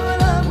llevado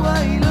el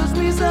agua, y los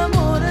mis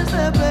amores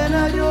de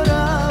pena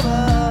lloraban.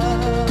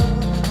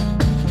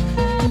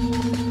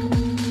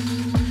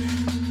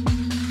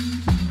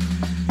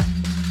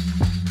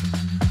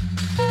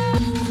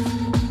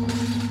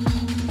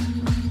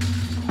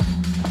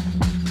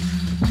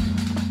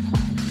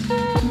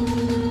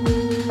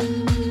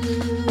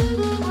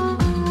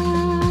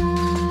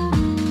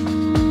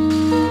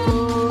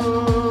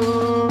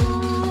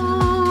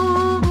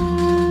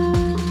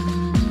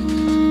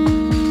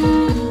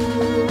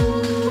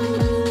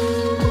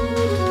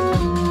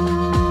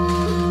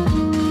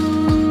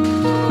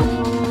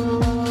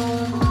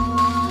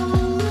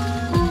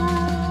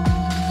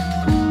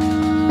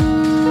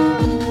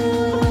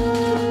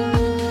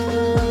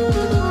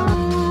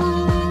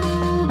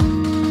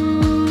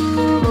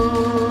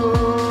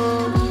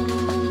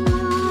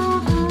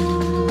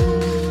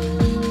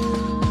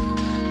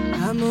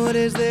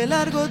 Amores de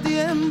largo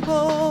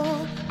tiempo,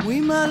 muy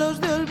malos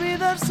de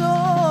olvidar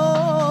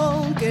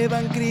son, que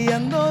van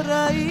criando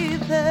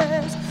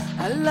raíces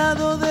al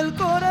lado del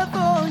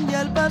corazón, y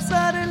al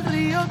pasar el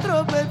río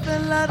tropeza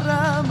en la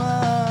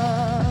rama.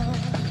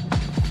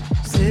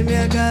 Se me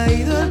ha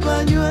caído el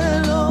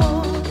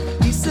pañuelo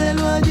y se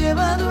lo ha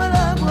llevado el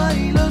agua,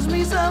 y los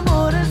mis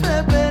amores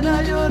de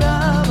pena lloraban.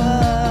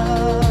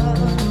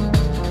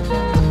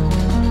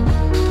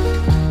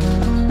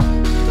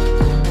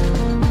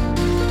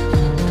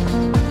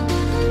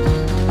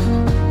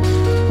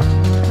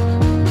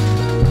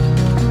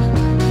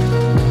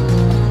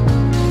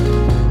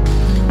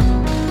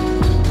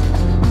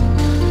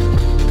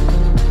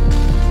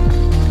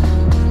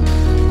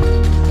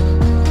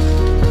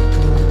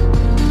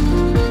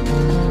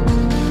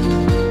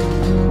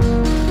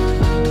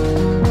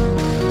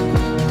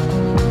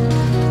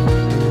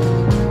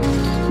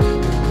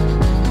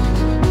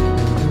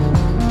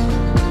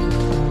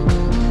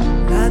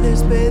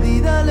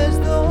 Despedida les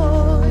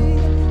doy,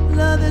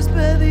 la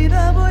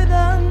despedida voy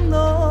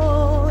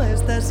dando.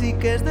 Esta sí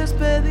que es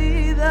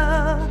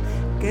despedida,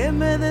 que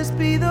me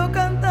despido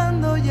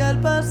cantando, y al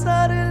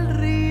pasar el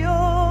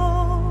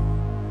río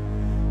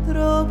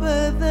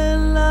tropecé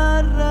en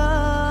la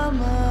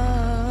rama.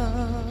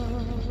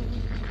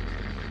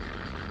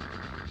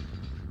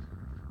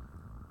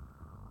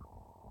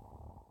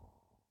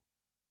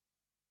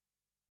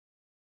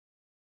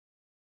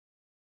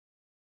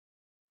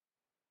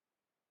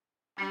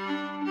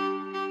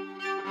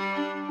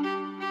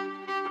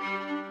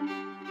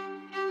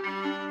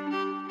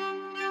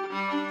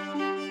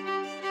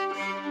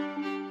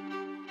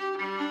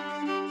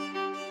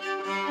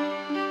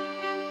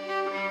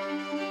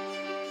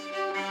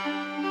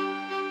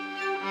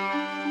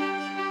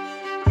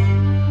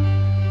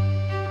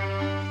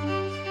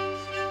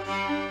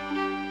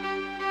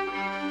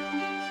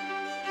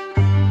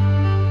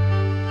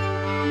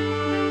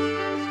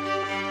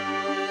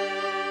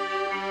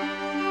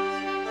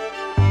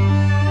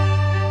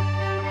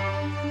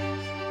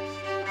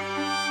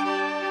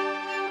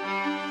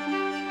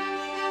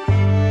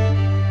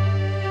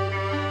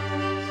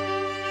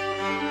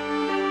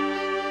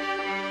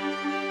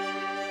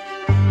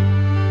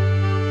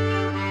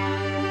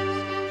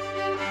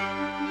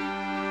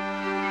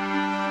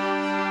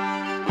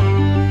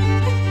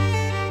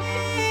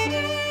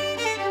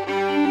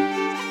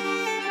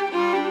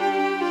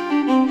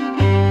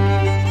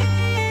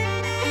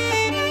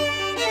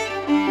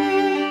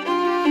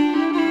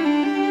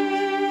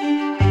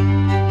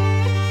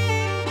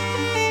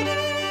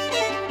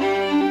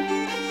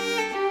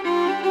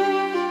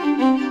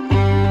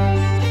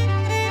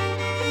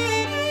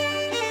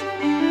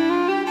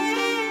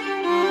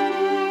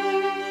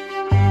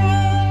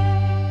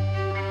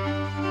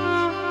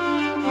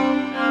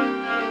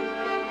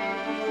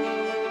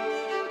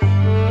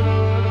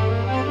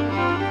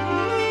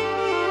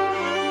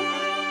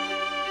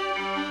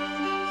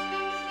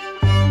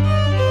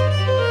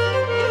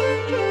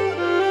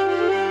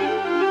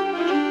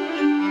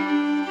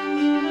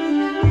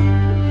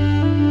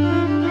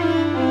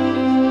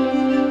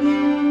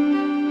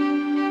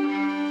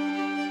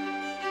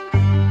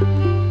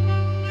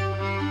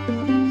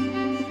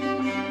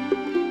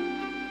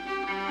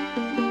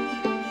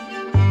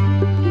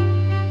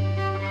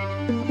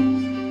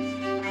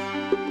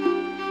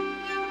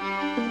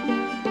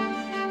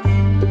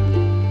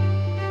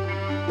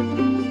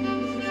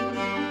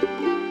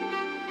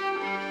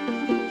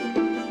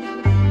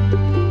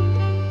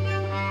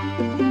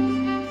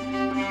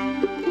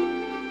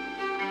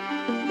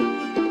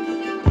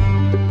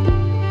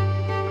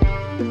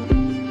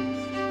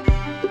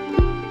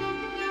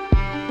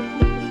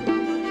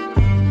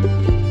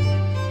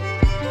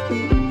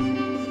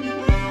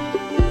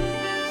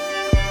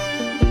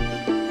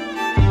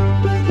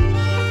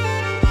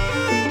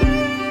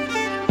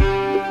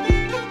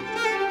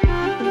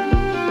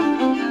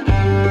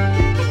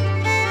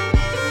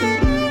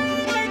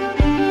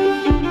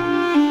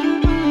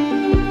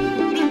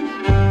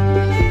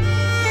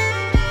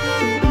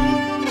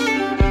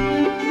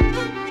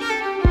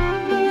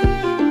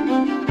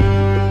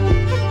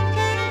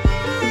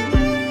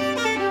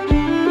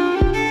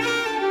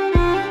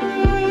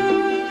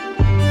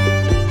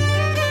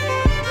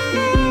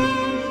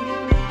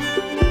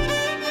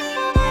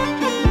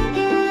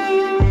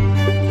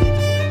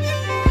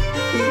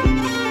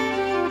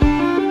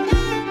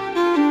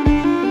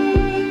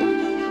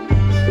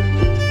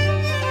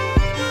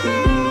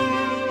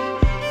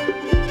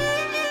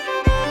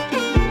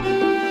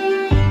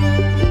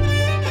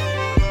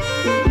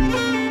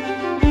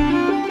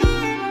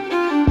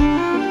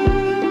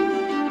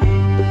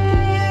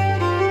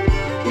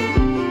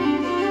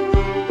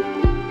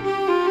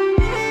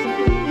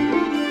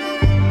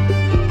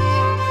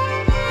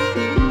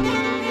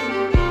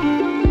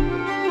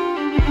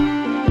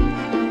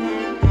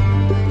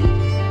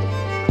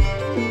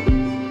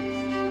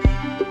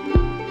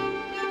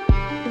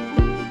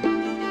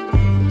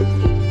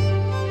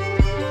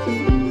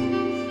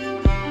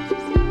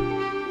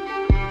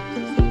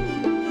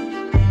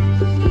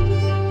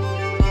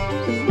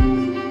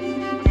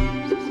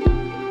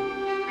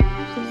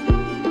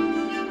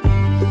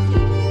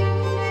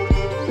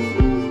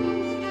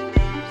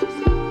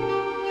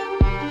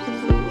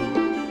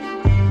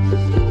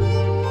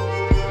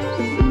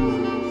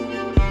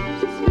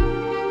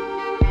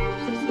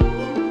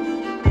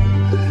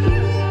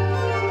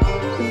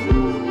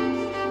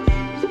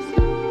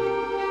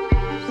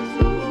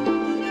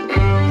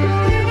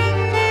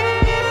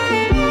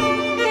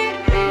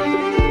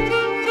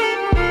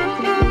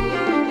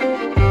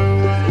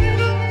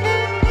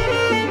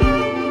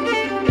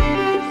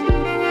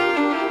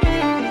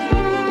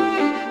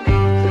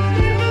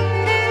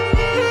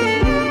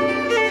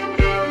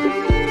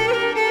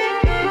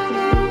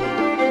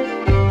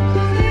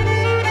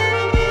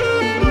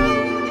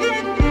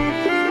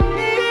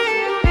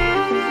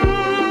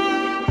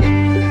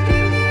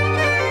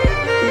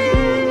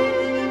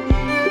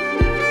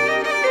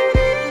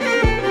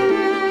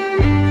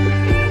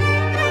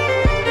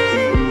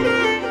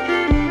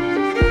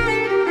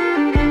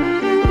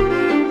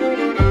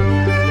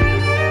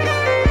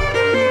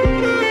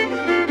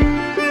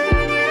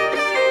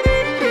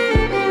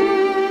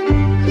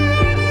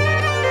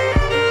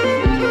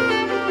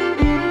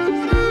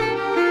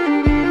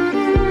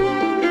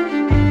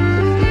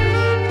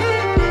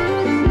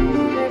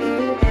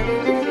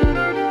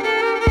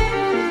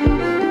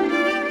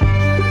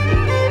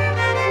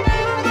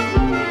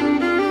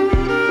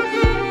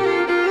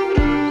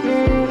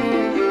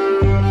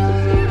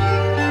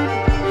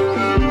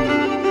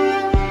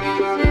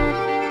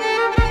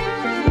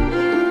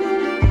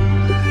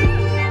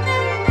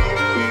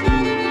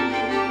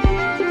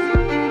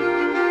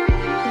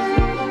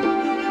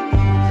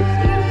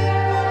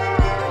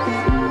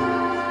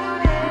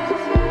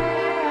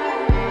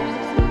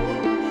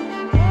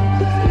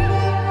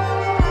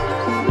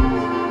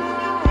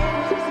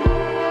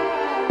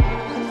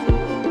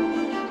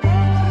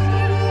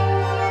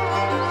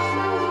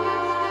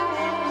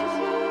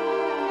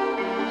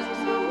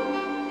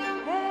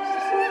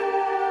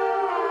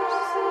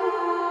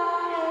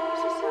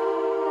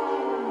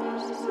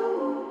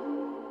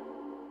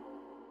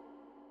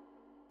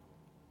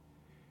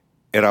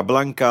 Era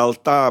Blanca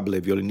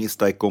Altable,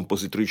 violinista e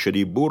compositrice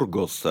di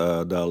Burgos,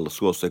 dal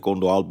suo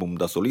secondo album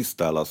da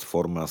solista, Las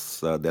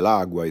Formas del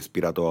Agua,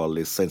 ispirato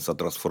all'essenza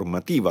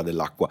trasformativa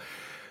dell'acqua.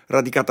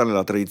 Radicata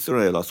nella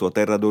tradizione della sua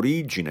terra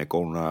d'origine,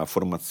 con una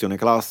formazione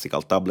classica,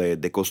 Altable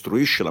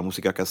decostruisce la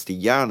musica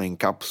castigliana,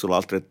 incapsula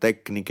altre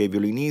tecniche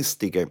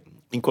violinistiche.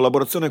 In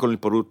collaborazione con il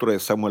produttore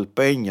Samuel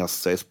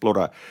Peñas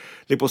esplora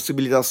le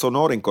possibilità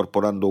sonore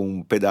incorporando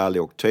un pedale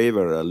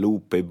octaver,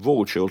 loop e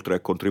voce, oltre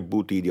a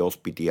contributi di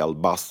ospiti al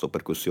basso,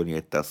 percussioni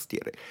e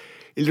tastiere.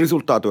 Il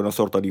risultato è una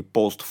sorta di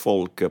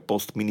post-folk,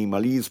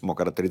 post-minimalismo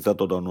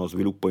caratterizzato da uno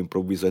sviluppo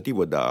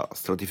improvvisativo e da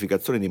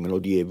stratificazione di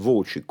melodie e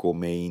voci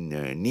come in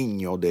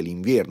Niño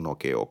dell'inverno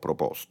che ho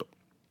proposto.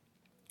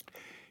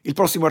 Il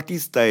prossimo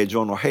artista è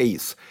John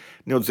Hayes,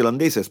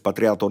 neozelandese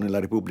espatriato nella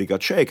Repubblica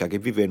Ceca che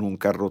vive in un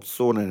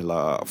carrozzone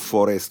nella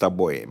foresta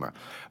boema.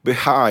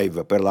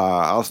 Beehive per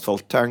la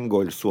Asphalt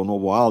Tango è il suo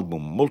nuovo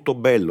album, molto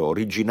bello,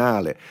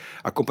 originale,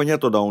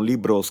 accompagnato da un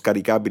libro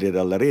scaricabile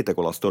dalla rete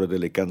con la storia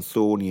delle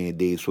canzoni e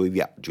dei suoi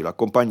viaggi.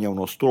 L'accompagna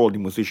uno stuolo di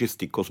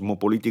musicisti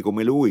cosmopoliti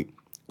come lui,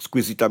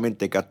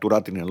 squisitamente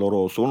catturati nel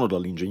loro suono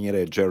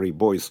dall'ingegnere Jerry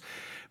Boyce,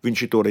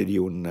 vincitore di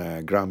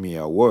un Grammy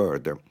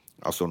Award.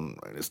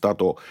 È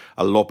stato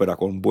all'opera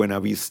con Buena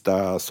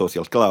Vista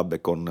Social Club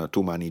e con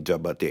Too Many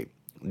Jabate.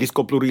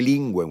 Disco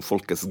plurilingue, un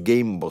folk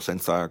sghembo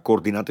senza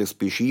coordinate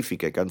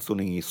specifiche,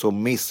 canzoni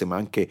sommesse ma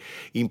anche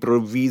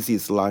improvvisi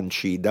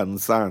slanci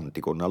danzanti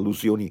con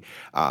allusioni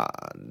a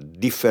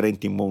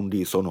differenti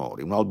mondi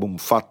sonori. Un album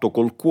fatto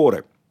col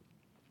cuore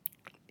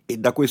e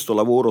da questo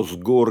lavoro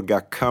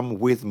sgorga Come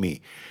With Me,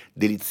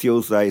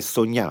 deliziosa e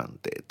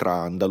sognante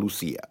tra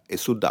Andalusia e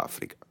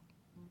Sudafrica.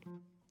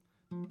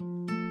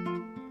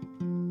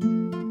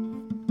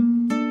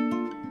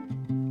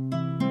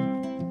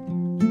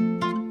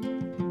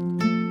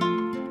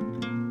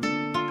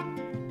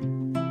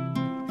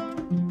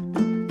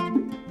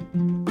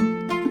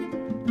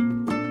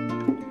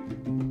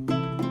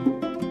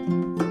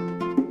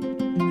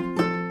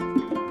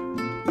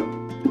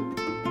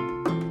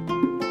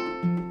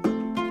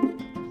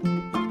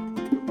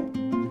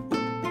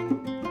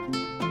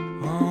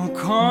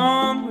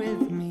 Come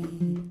with me,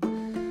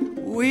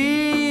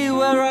 we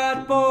were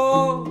at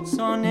boats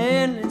on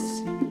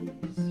endless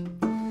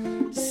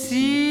seas.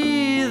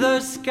 See the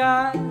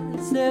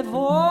skies they've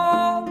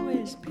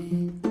always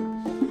been.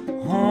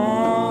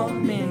 Hold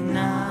me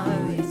now,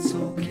 it's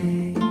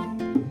okay.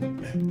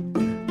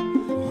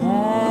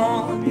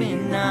 Hold me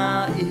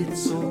now,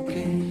 it's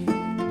okay.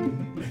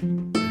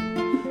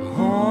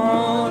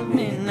 Hold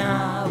me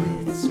now,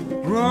 it's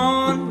okay.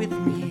 Run with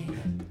me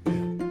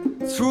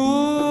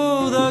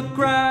through the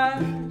grass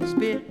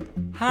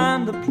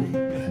behind the place.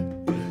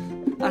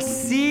 I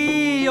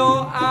see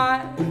your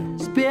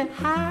eyes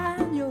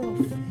behind your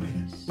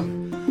face.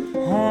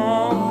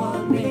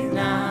 Hold me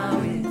now,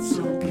 it's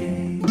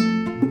okay.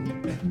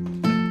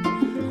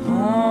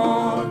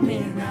 Hold me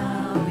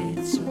now,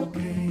 it's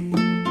okay.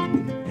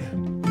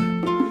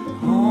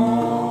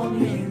 Hold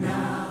me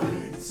now,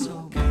 it's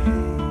okay.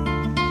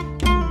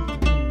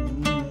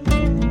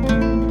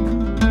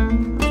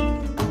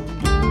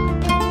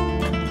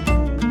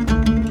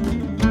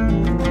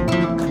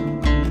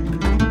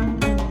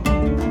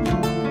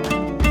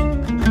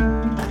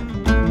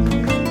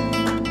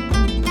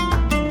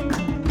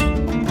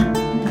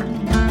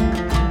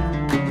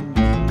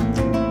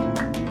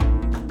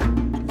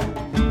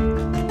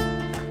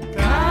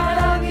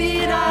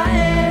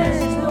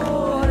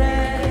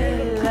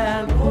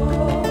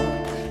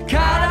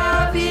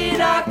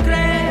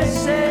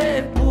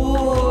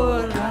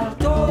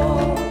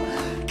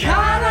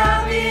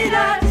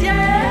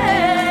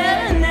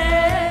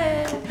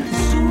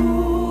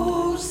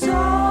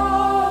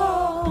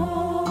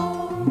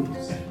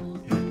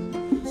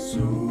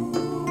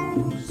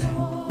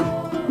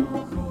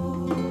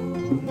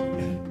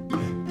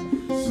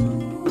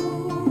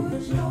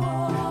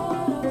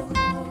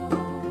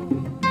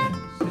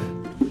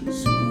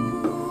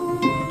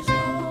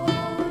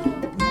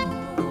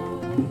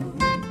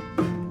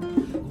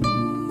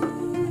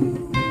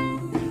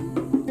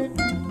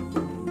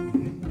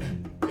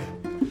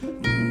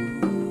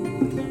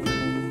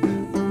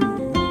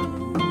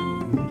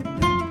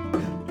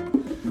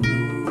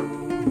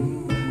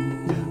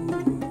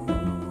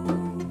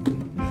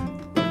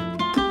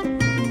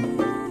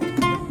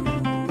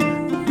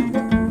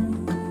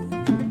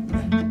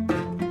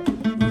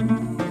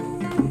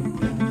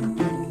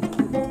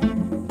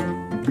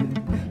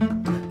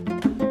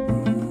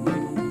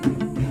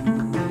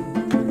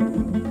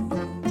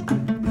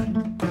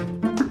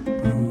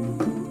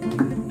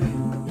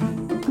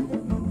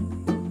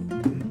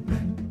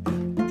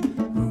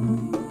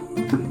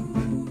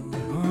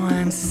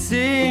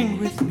 Sing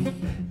with me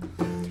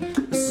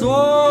a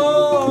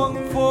song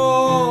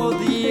for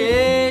the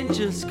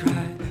angels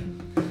cry.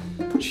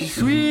 She's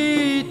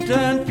sweet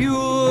and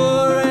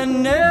pure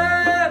and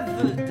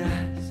never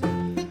dies.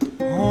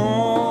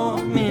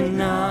 Hold me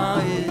now,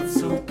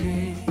 it's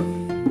okay.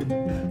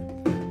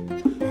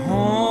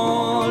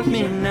 Hold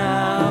me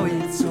now,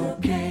 it's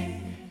okay.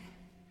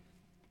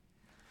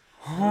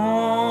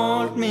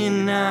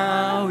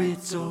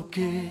 it's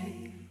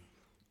okay.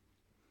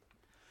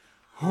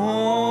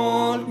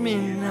 Hold me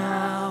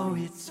now,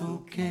 it's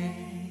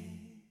okay.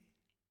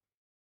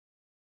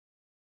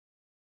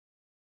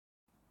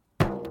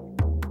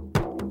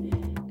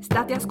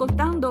 State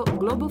ascoltando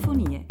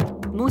Globofonie,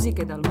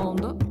 musiche dal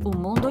mondo, un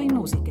mondo in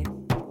musiche.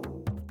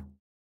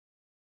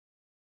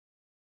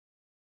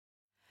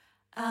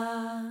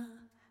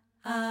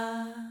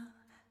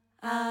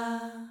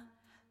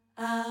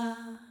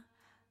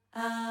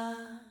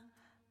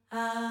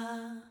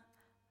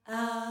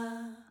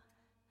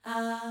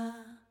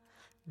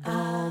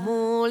 Dans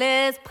mon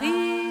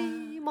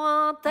esprit,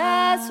 moi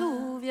te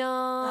souviens.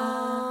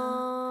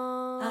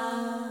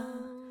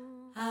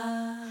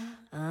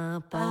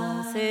 Un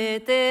pensée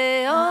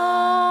était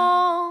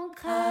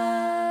ancré.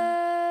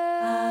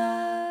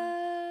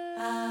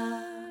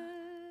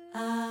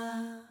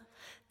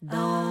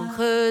 Dans le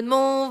creux de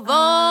mon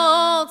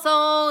ventre,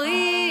 sans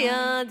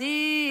rien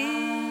dire,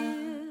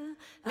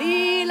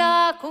 il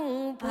a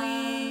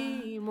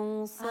compris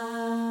mon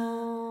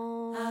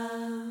sang.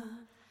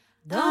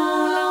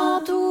 Dans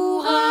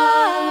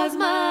l'entourage,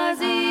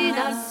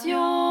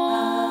 imagination,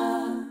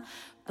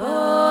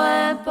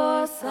 poème,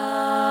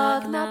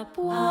 possac, n'a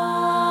point.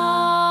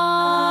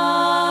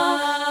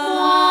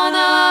 Moi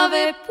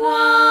n'avais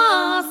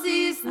point,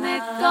 si ce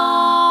n'est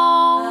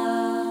tant,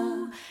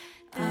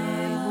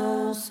 t'es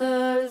mon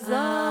seul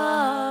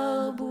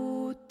arbutin.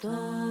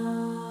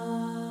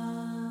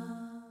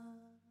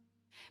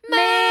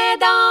 Mais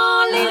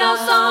dans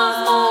l'innocence,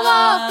 mon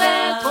robe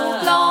est trop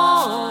blanc.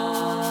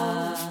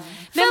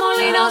 Mais mon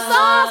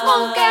innocence,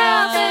 mon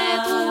cœur est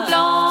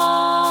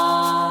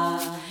troublant,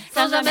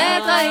 sans jamais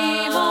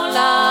trahir mon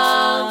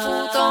larme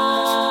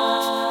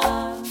pourtant.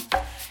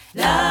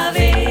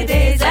 Laver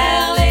des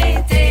airs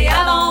l'été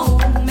avant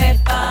août, mais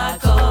pas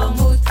comme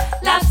août.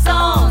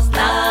 L'absence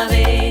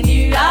n'avait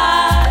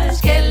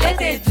nuage qu'elle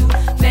était doux,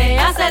 mais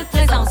à cette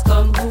présence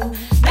comme vous.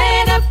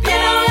 Mais de pied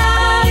dans la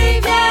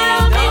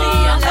rivière,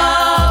 m'érit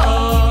encore,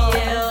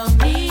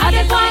 à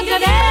tel point que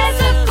des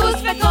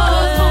secousses fait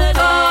cause mon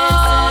corps.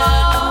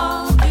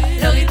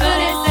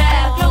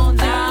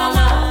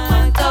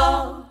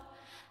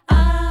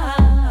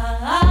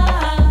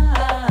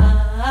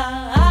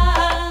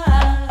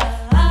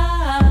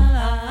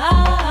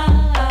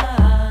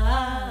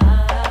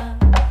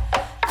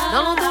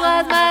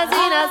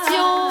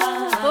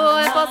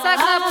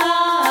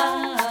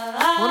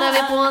 On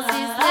avait point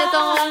si ce n'est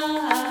tant,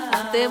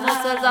 t'es mon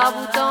seul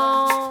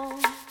arbutin.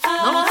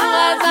 Dans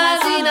l'entourage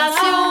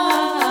d'imagination,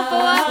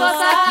 peu importe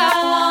ça qu'à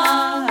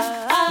point.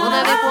 On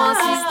avait point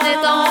si ce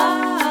n'est tant,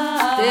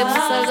 t'es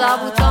mon seul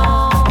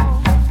arbutin.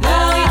 Le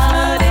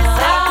rythme des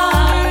cercles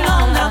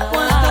ondulants n'a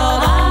point tort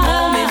dans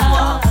mon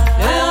mémoire.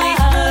 Le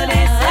rythme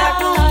des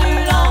cercles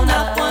ondulants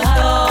n'a point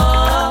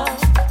tort.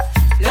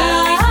 Le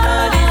rythme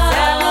des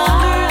cercles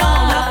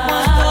ondulants n'a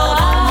point tort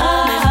dans mon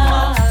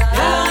mémoire.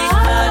 Le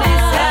rythme des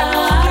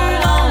cercles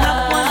ondulants n'a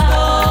point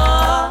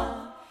tort.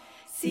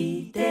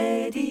 Si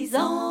t'es 10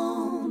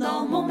 ans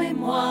dans mon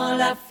mémoire,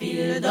 la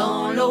file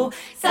dans l'eau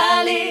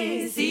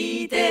salée.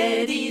 Si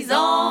t'es 10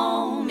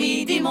 ans,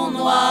 midi mon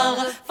noir,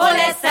 faut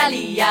laisser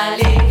aller y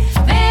aller.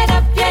 Mais de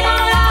pied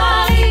dans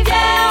la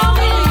rivière,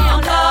 m'érit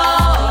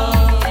encore,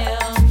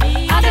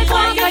 à tel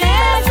point que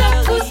les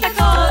secousses fait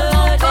cause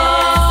mon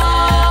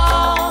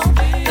corps.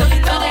 Le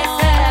rythme des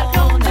cercles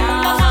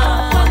ondulants n'a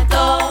point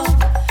tort.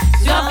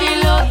 Sur un fil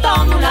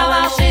autant nous l'a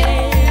marché,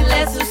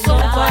 laisse son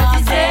toit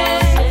tissé.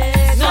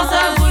 Sur un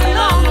seul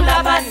brûlant nous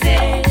l'a passé,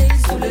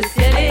 sous le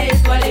ciel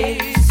étoilé.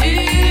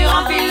 Sur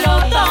un fil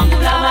autant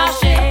nous l'a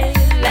marché,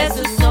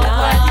 laisse son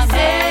toit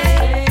tissé.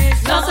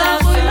 Sur un seul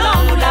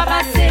brûlant nous l'a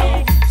passé,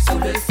 sous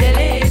le ciel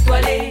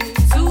étoilé.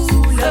 Sous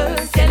le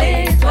ciel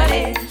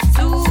étoilé,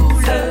 sous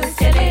le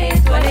ciel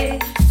étoilé,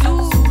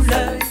 sous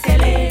le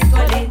ciel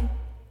étoilé.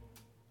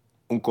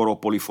 Un coro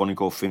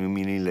polifonico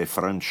femminile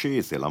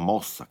francese, La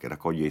Mossa, che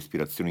raccoglie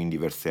ispirazioni in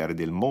diverse aree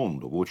del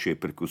mondo, voci e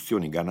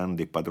percussioni,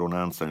 grande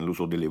padronanza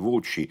nell'uso delle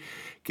voci,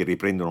 che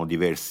riprendono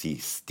diversi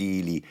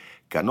stili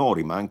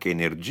canori, ma anche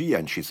energia,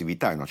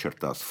 incisività e una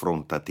certa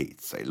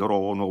sfrontatezza. Il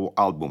loro nuovo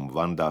album,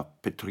 Vanda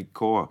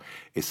Petrichor,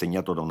 è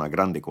segnato da una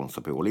grande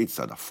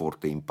consapevolezza, da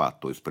forte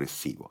impatto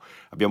espressivo.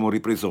 Abbiamo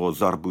ripreso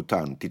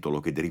Zarbutan, titolo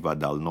che deriva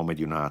dal nome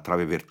di una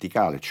trave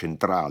verticale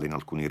centrale in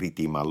alcuni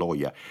riti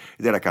Maloya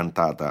ed era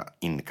cantata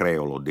in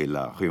creolo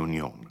della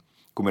Réunion.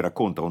 Come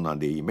racconta una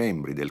dei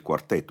membri del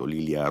quartetto,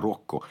 Lilia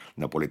Rocco,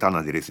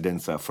 napoletana di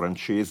residenza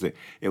francese,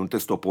 è un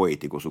testo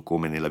poetico su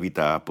come nella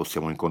vita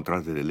possiamo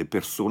incontrare delle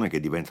persone che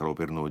diventano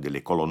per noi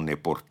delle colonne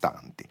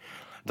portanti.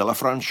 Dalla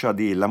Francia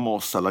di La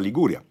Mossa alla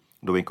Liguria,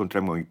 dove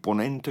incontriamo i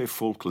Ponente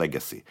Folk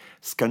Legacy,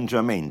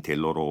 Scangiamenti è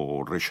il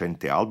loro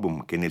recente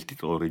album che nel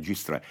titolo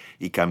registra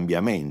i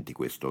cambiamenti,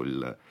 questo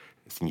il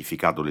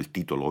significato del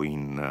titolo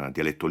in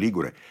dialetto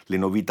ligure, le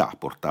novità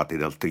portate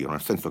dal trio,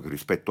 nel senso che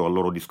rispetto al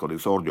loro disco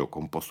d'esordio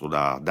composto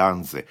da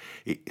danze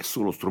e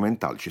solo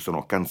strumentali ci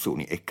sono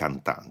canzoni e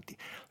cantanti.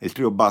 Il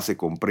trio base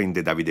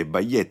comprende Davide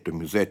Baglietto,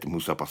 musette,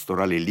 musa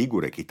pastorale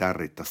ligure,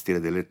 chitarre e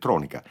tastiere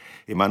d'elettronica,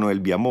 Emanuele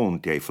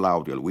Biamonti ai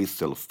flauti, al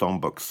whistle,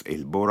 stombox e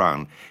il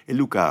boran e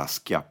Luca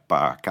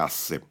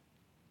Schiappacasse,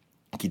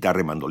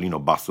 chitarre, mandolino,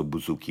 basso,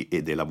 buzuki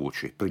ed è la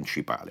voce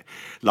principale.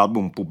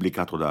 L'album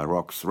pubblicato da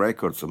Rox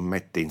Records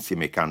mette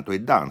insieme canto e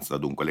danza,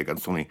 dunque le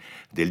canzoni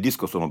del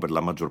disco sono per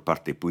la maggior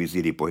parte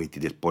poesie dei poeti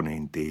del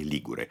ponente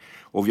ligure.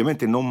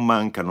 Ovviamente non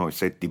mancano i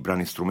set di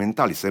brani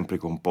strumentali sempre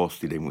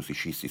composti dai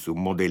musicisti su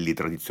modelli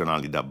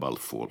tradizionali da bal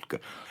folk.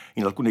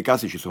 In alcuni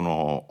casi ci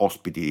sono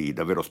ospiti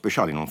davvero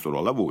speciali, non solo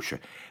alla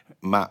voce,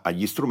 ma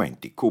agli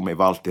strumenti, come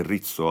Walter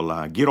Rizzo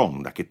alla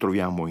ghironda, che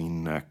troviamo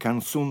in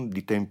Canzon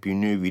di tempi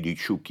nuovi di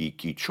Ciuchi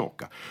Chi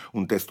Ciocca,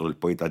 un testo del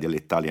poeta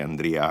dialettale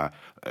Andrea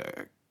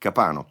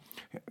Capano.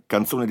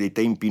 Canzone dei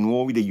tempi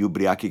nuovi degli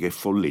ubriachi che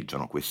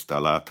folleggiano, questa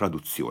la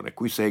traduzione.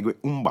 Qui segue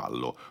un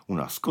ballo,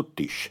 una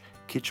Scottish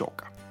che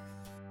ciocca.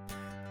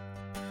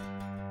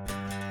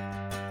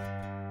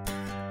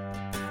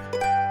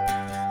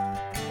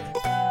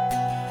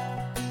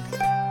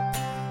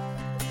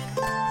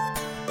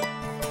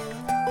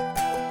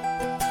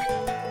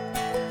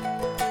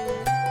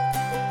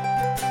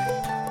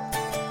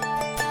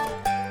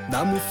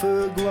 Damu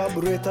fogo a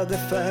brueta de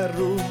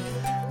ferro,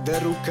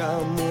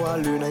 derrucammo a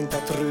luna in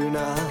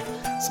tatruna,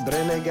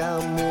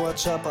 sbrenegammo a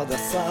ciapa da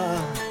sa,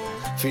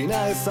 fino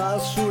a essa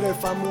sure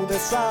fammu de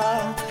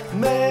sa,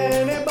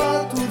 me ne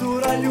battu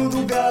duraglio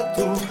du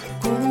gatto,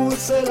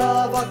 curse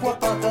lava qua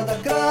patta da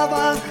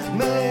crava,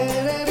 me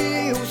ne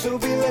riu se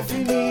ville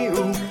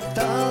finiu,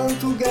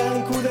 tanto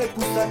ganco de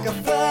pusta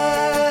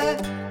caffè,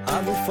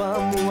 avu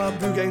fammu a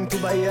buga in tu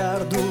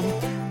baiardo,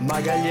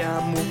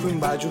 magagliammo qui in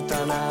bagiu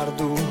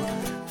tanardo.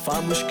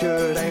 Fammi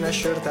schera in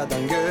scerta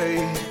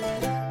d'anghei,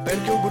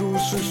 perché ho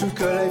brusso su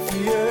che lei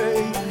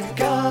fiei.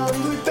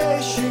 Canto i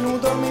pesci, non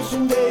dormi su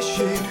un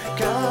desci,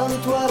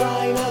 canto a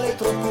raina le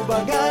troppo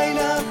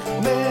bagaina,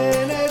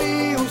 me ne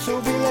riu se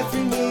ville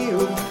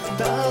finiu,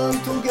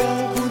 tanto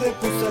ganco de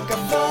puzza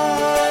caffè.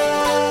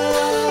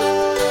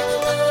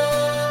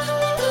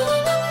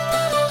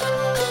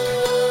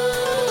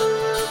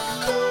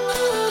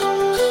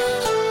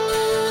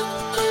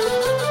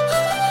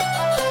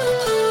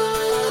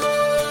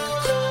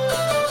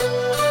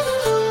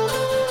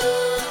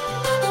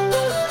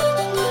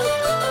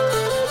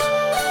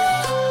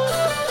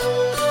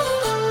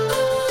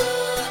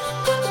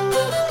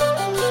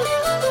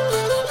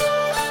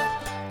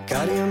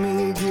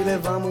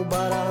 Levamo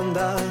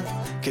baranda,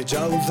 che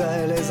già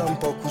usai l'esa un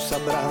po' cussa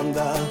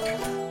branda,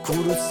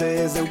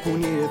 curuzzese o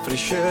cunire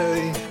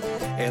friscei,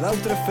 e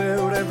l'altre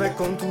feure ve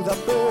contu da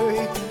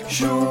poi,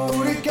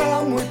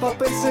 sciuricammo i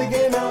papel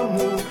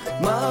seghenammo,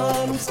 ma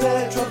non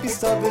steggio a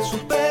pistave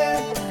su pe,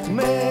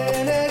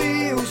 me ne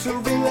riu su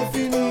ville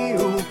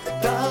finiu,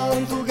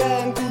 tanto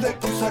ganco de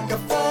cussa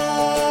caffè.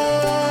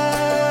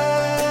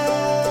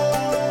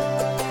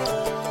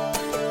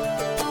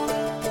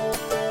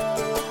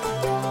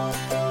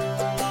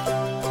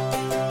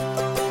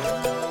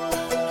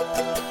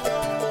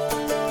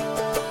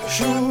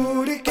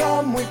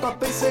 Sciuricammo i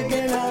papel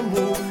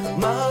seghenammo,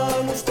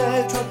 ma non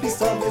steggio a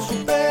pistave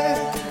su pe,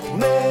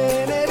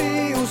 me ne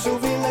riu su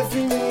ville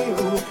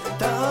finiu,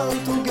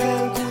 tanto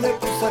ganco de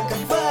pusta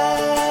caffè.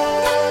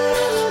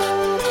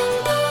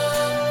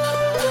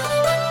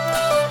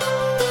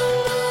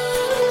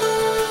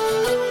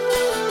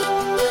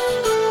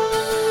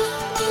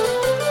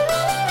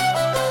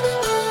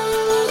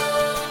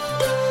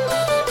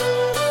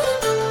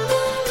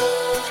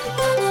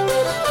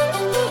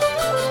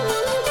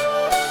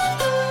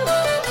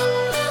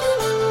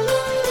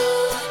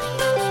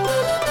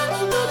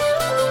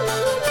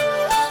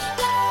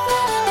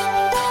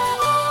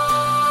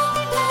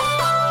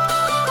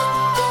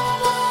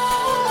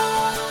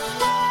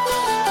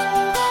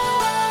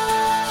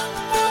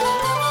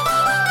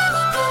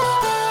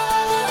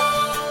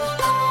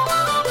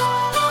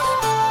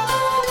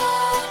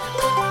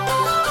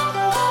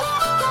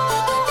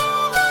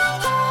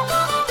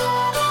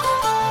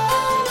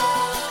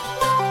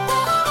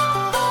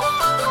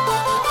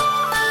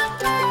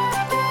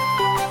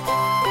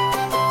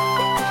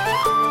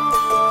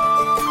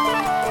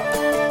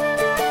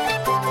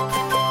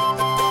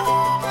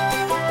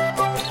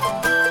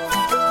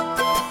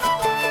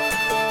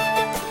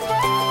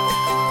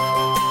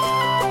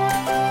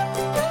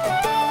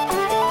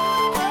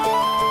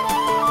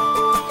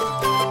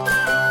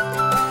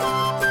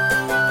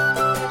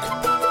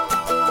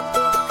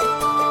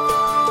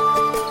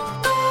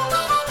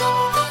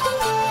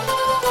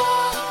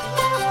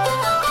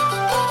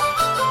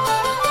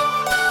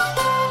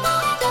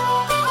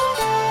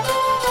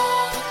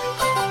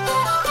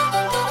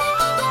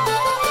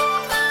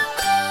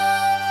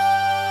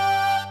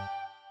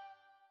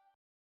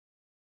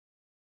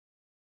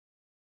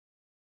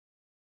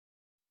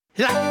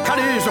 La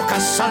caluso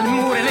cassa al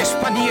muro e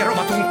l'espaniero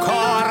bat un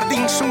cor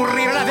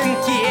d'insurrire la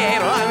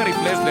dentiero un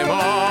rifles de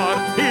mor.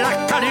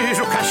 La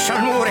caluso cassa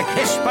al muro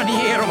e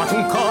spaniero bat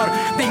un cor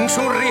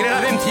d'insurrire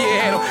la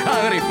dentiero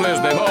un rifles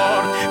de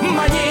mor.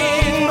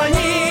 Magnin,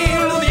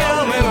 lo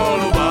diamelo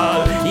lo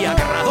bal, y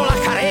agarrado la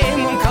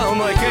caremo un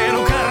calmo e che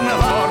lo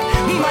carnaval.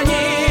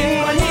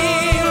 Magnin,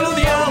 lo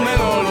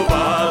diamelo lo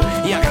bal,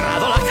 y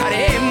agarrado la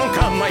caremo un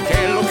calmo e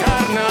che lo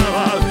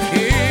carnaval.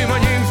 I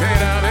magnin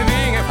ferave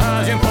vinge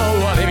pagien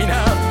po' a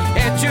devinare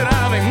e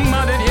girava in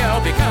made di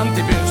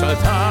picanti ben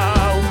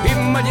saltau. I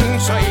magnin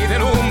sai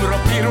dell'ombro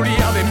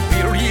pirulia ben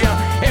pirulia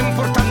e un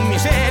portan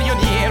miserio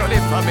diero le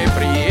fame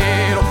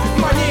priero.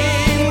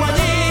 Magnin,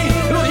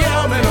 lo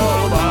diamelo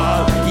lo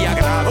bal, y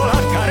agrado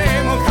la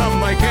caremo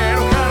camma e che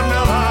lo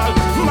carnaval.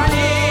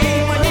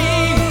 Magnin,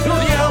 lo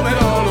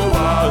diamelo lo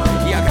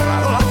bal, y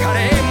agrado la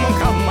caremo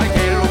camma e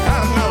che lo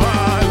carnaval.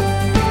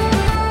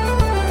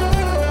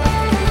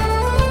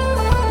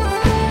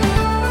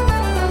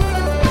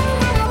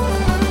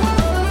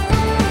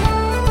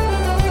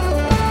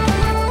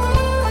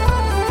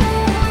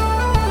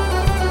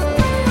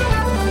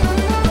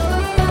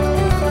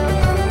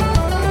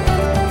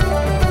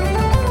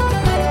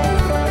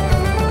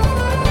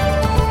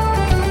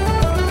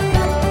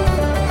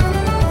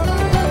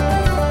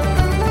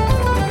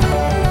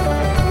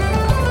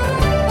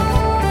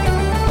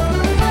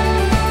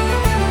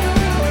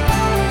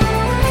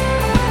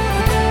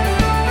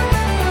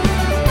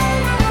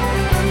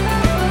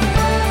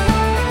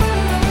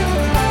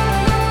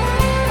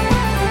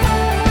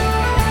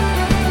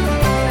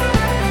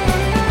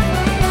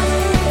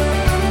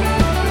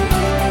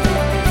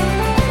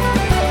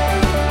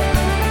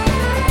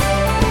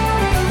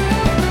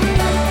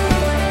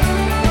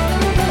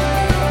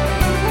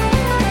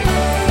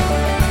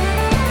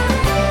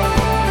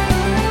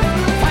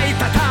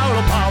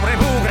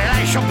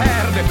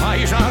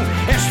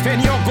 E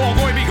svenio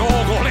gogo e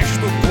bigogo le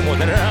stucco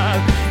moderal.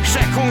 Se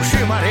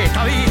consumare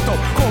talito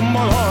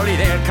come l'oli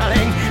del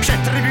calen, se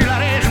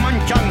tribulare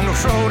smanciando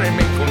sole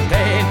me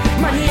conten.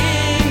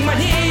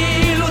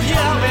 Magnin, lo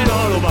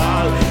diavolo lo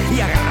bal,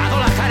 y agarrado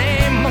la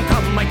carema un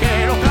camma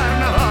che lo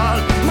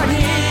carnaval.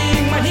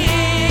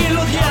 Magnin,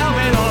 lo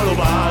diavolo lo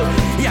bal,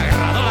 y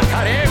agarrado la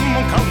carema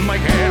un camma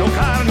che lo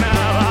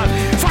carnaval.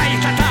 Fai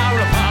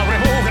tavolo paure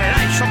mugre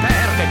lascio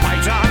perde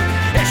paesan,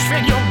 e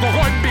svenio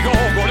gogo e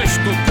bigogo le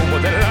stucco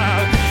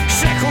moderal.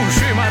 Se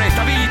consumare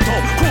tavito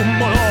come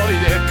l'oli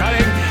del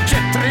calen, se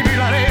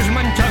tribulare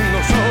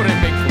smanciando sole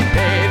me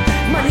conten.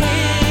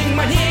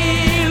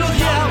 Magnin, lo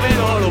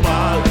diavolo lo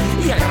bal,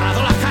 y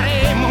agarrado la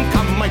carema un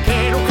camma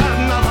che lo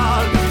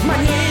carnaval.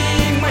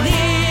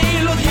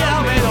 Magnin, lo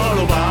diavolo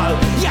lo bal,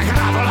 y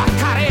agarrado la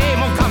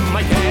carema un camma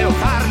che lo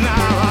carnaval.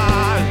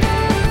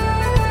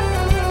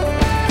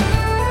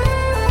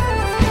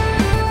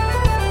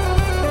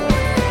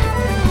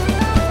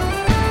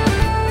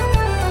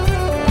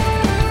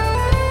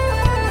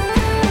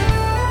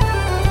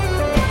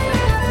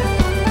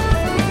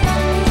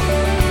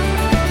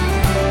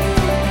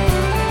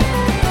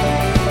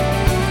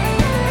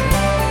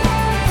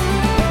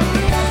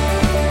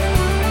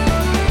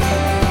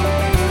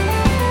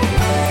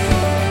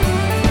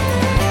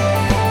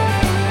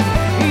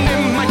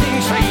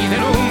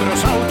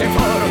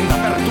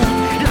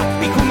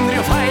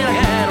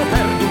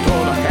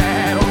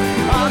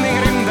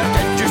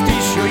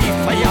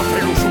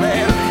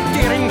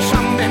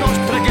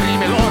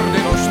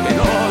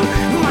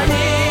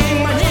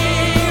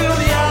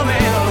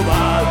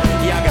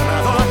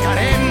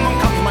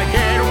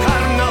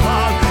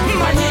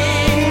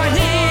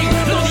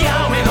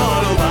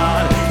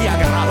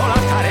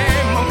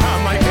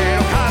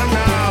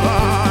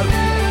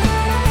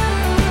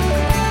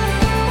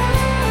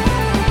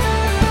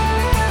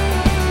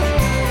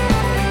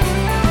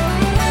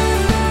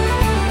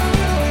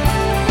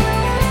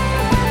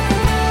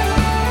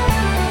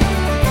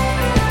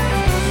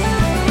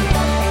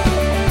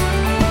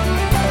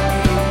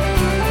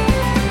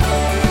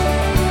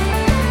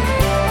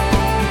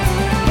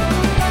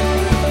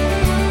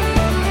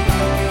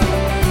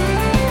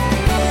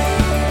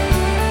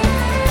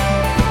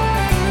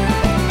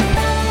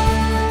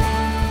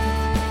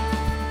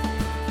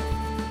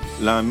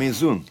 La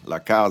Maison,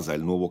 la casa, è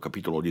il nuovo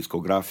capitolo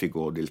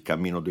discografico del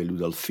Cammino de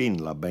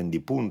Ludolphin, la band di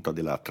punta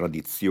della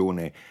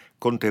tradizione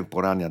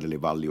contemporanea delle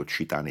valli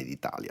occitane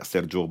d'Italia.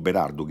 Sergio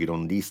Berardo,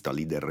 ghirondista,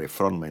 leader e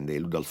frontman dei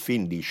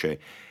Ludolphin, dice: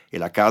 è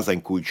la casa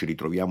in cui ci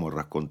ritroviamo a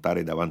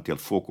raccontare davanti al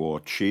fuoco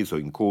acceso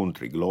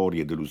incontri,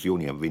 glorie,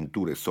 delusioni,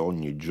 avventure,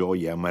 sogni,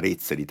 gioie e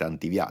amarezze di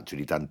tanti viaggi,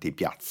 di tante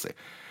piazze.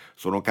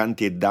 Sono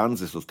canti e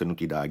danze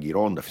sostenuti da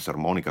ghironda,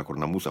 fisarmonica,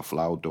 cornamusa,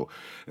 flauto,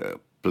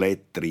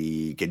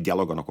 plettri che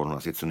dialogano con una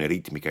sezione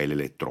ritmica e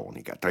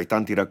l'elettronica. Tra i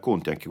tanti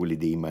racconti anche quelli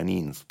dei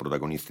Manins,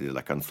 protagonisti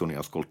della canzone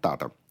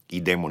ascoltata,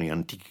 i demoni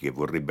antichi che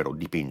vorrebbero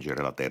dipingere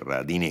la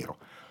terra di nero.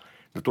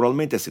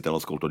 Naturalmente siete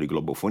all'ascolto di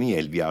Globofonie,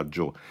 il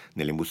viaggio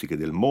nelle musiche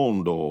del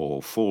mondo,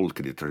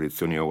 folk di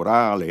tradizione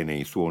orale,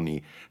 nei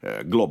suoni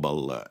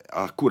global,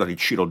 a cura di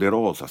Ciro De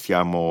Rosa.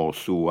 Siamo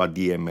su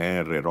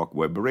ADMR Rock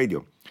Web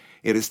Radio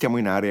E restiamo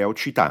in area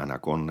occitana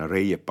con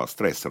Rei e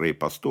Pastres, Re e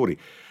Pastori,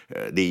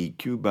 dei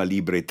Cuba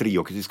Libre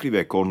Trio, che si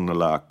scrive con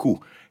la Q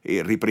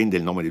e riprende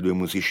il nome dei due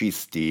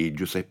musicisti,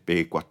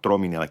 Giuseppe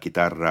Quattromini alla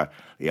chitarra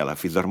e alla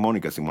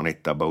fisarmonica,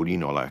 Simonetta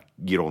Baudino alla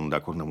ghironda,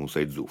 cornamusa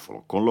e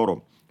zufolo. Con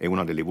loro è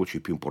una delle voci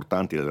più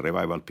importanti del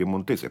revival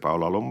piemontese,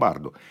 Paola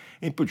Lombardo,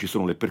 e in più ci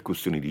sono le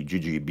percussioni di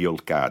Gigi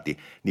Biolcati,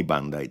 di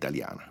banda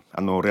italiana.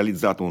 Hanno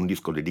realizzato un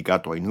disco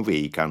dedicato ai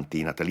nuvei,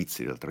 canti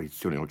natalizi della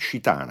tradizione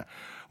occitana,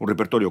 un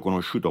repertorio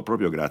conosciuto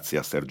proprio grazie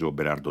a Sergio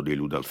Berardo de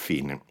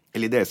Ludalfin. E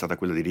l'idea è stata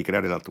quella di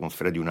ricreare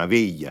l'atmosfera di una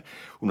veglia,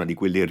 una di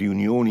quelle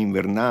riunioni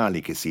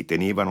invernali che si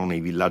tenevano nei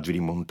villaggi di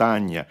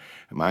montagna,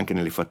 ma anche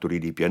nelle fattorie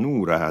di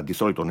pianura, di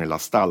solito nella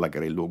stalla, che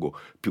era il luogo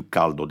più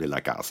caldo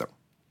della casa.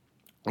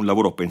 Un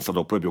lavoro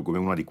pensato proprio come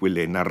una di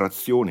quelle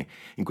narrazioni,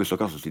 in questo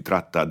caso si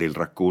tratta del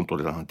racconto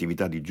della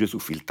natività di Gesù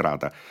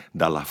filtrata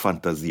dalla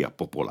fantasia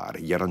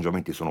popolare. Gli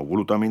arrangiamenti sono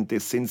volutamente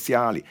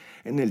essenziali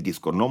e nel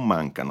disco non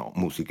mancano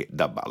musiche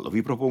da ballo.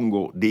 Vi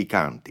propongo dei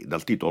canti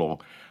dal titolo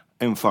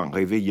Enfant,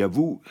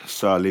 réveillez-vous,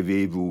 ça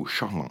levez-vous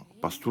charmant,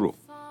 Pastoureau.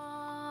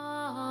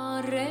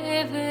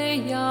 Réveillez-vous,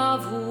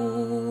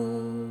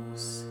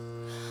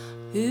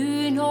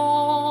 une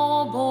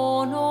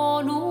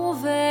bonne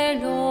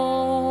nouvelle.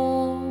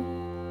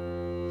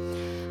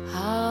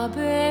 A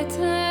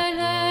Betlem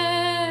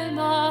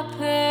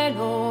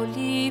appello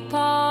li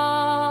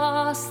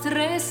pastres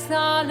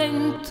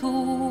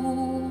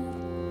alentur,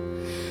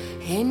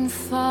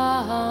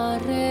 enfant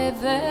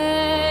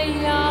réveillez-vous.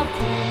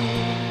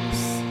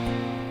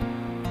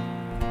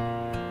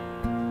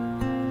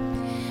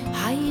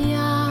 Ai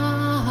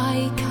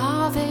ai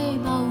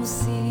qu'avem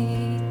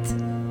ausit,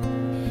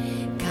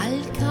 cal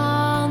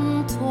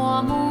canto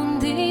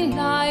amund in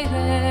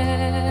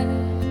l'aire,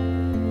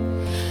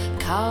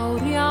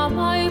 Cauria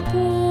mai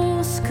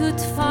puscut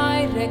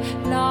faire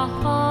la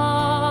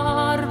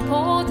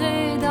harpo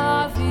de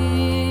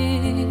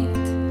David.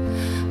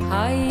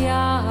 Ai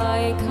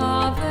ai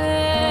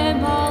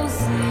qu'avem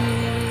ausit.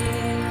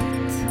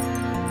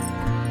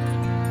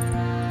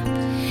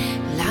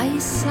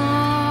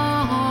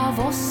 Laissa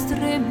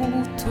vostre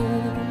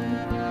mutum,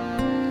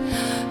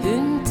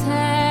 un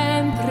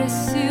tem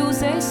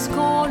precius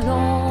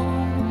escolon,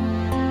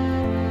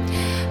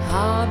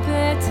 a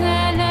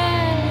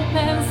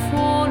Betlem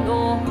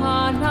folo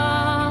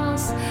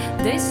anas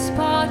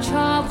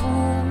despachavus,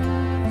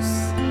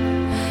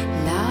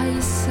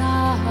 laissa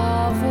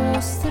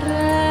vostre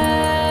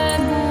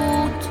mutum.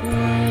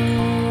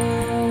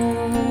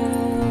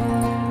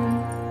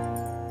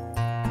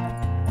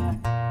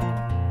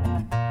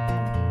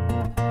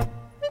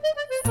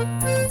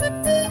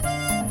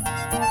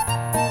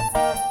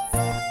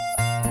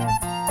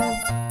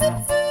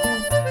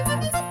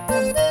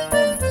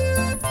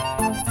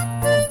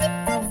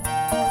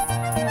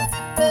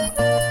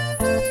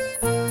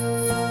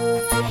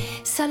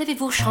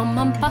 Levez-vous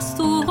charmant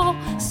pastoureau,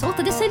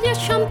 sortez de ces lieux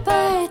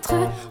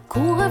champêtres,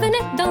 courez,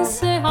 venez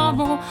danser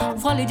amant,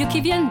 voilà les dieux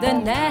qui viennent de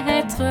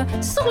naître,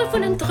 sur les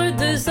fenêtres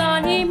des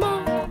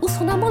animaux, où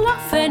son amour la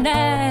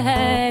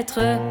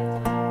fenêtre.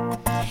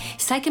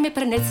 Sai che mi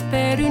prendete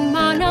per un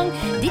manan,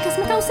 di che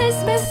smetau se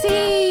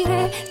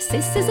svestire,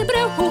 se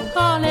ebreu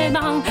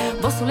aleman,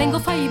 vostro lengo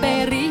fai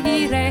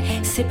berire,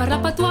 se parla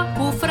patois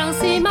o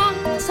franciman,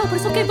 sopra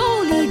so che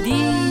voli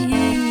dire.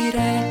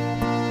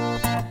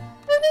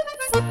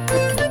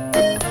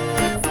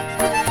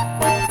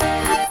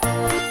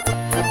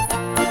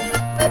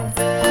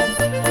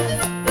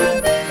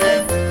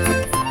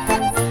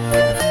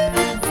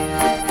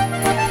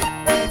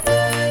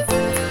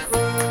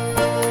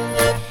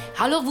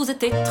 Alors vous êtes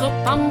trop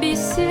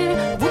ambitieux,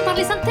 vous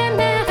parlez sans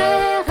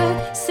téméraire,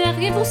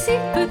 seriez-vous si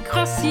peu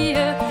gracieux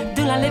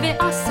de la lever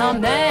à sa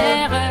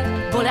mère?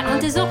 Voler un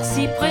trésor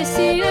si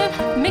précieux,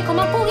 mais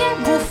comment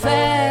pourriez-vous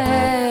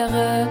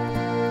faire?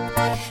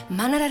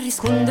 Manare a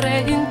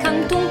riscondere un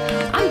canton,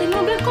 ande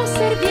noble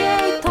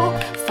conservieto,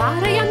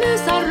 fare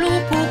amusarlo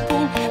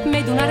pupun,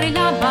 me donare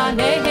la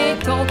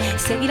manetto,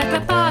 se il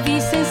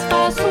attrappavi senza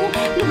spasu,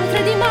 lo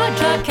mettere di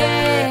magiachetto.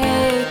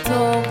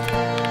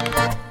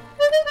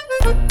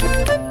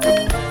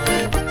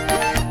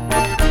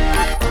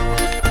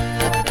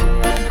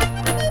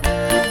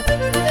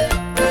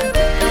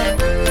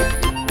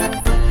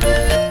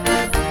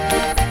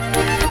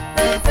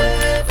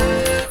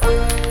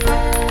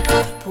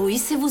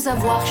 Puisse-vous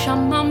avoir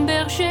charmant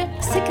berger,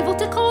 c'est que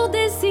votre corps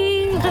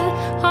désire.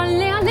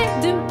 Allez, allez,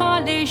 d'un pas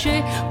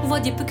léger,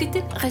 voyez peu que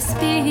tu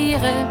respires.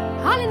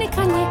 Allez, ne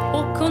craignez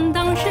aucun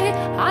danger,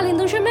 allez,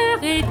 non je me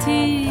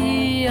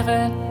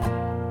retire.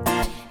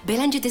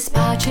 Belange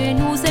despace,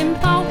 nous en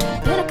pau,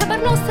 per acabar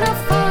nostra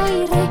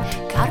faire,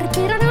 car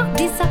per anar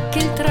di sacche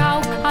il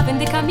trau,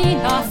 avende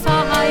cammino a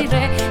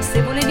fare,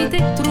 se volevi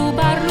te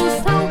trubar lo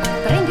stau,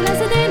 prendi la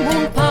sede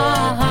mon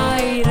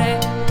paire.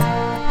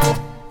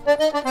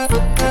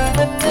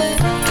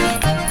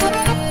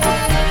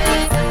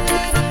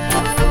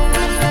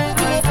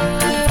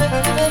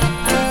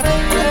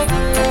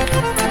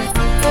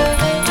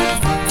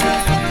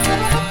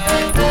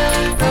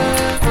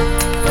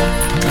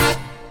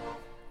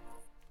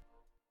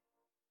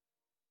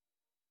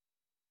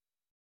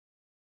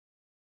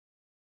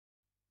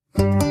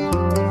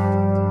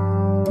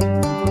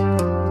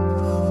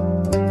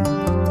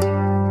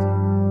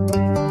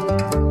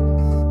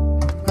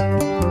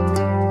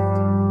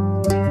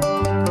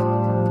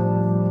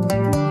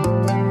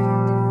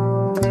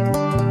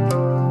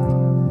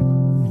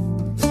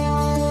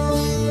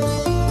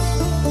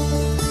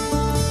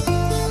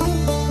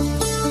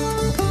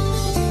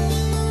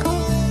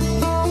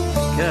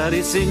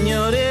 cari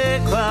signori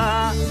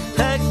qua,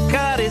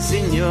 cari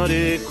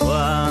signori,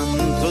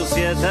 quanto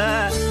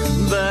siete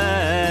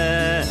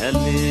belli.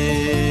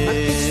 Ma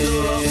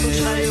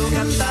questo c'hai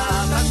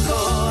cantato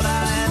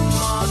ancora e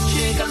mo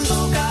ci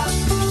canto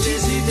ci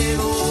siete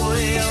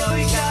voi,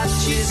 oi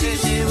cacci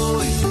siete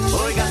voi,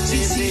 oi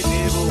cacci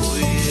siete voi.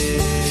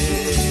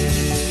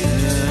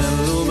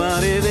 Lo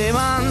mare di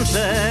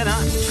Mantena,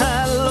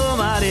 lo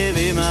mare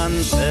di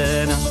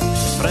Mantena,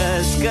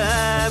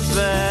 fresca e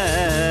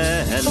belli.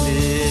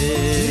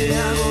 Mi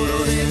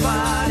auguro di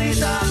fare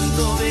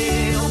tanto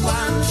vino,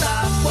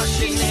 quanta acqua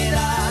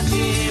scenderà,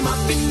 ma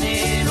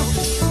pennino,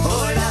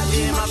 oi la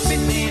cima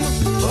pennino,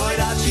 oi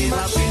la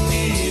cima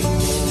pennino.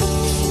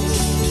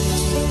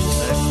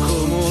 È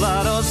come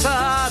la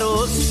rosa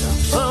rossa,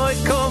 poi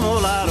come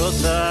la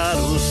rosa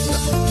rossa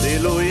di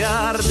lui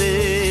Ardeno.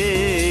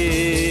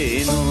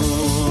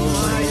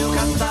 Ma io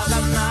cantata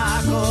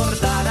una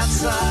corda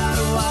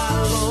d'azzaro,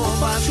 allo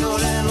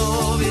fagiole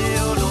lo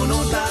violo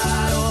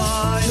notaro,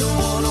 oi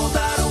lo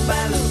notaro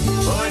bello,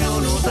 oi lo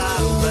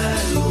notaro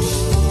bello.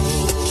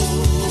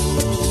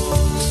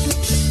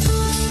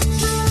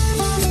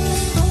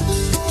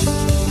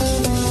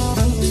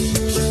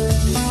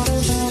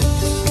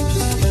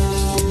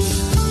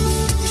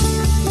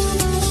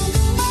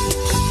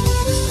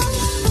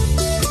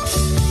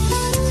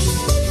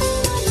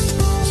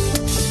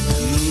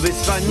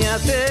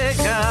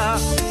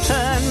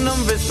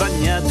 Non vi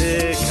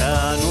spagnate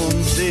ca,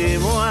 non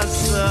siamo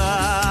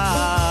assai.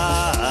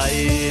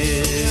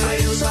 Ma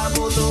io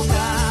saputo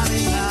fare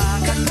una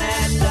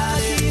cannetta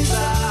di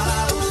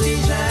sala,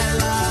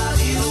 posticella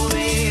di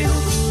Lovino,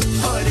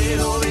 poi di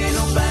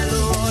Lovino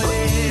bello,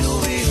 poi di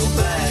Lovino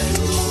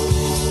bello.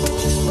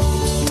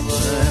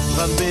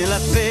 Fammi la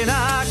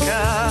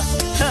zenaca,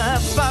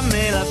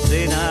 fammi la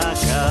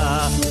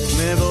zenaca,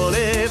 me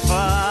vuole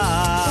fare.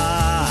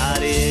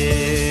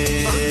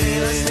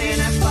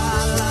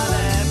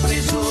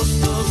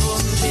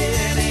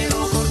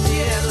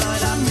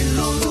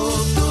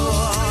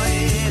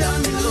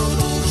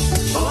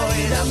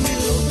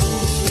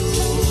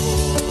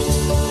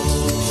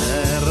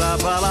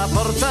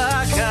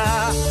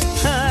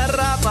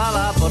 Rapa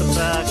la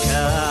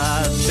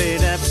portaca, se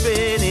n'è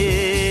finita.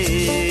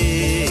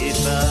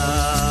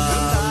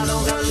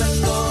 Lontano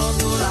galletto,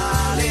 tu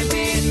le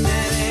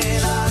pinne,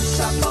 la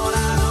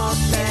sapona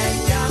notte,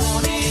 chiamo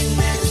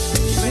ninne,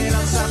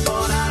 la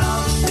sapona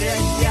notte,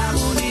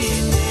 chiamo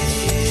ninne.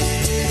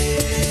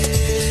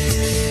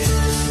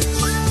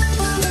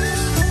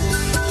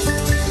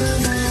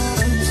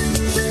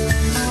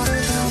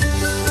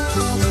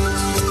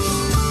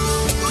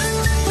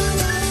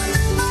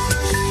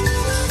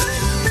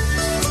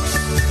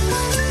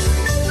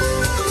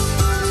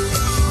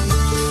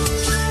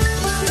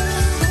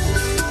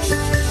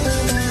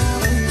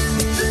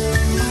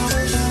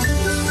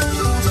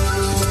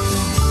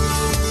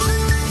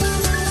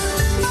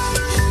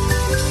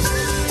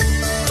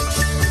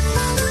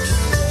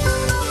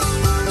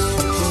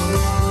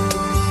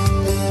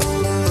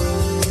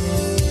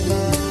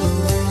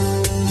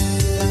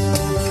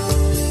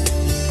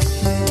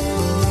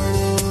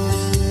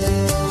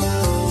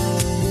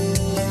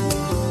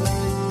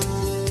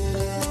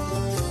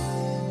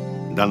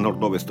 Dal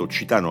nord-ovest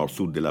occitano al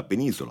sud della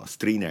penisola,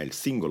 Strina è il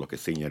singolo che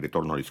segna il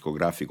ritorno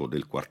discografico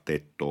del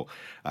quartetto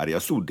Area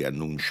Sud e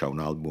annuncia un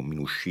album in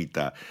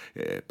uscita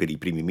per i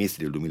primi mesi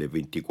del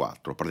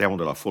 2024. Parliamo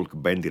della folk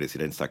band di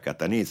residenza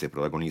catanese,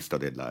 protagonista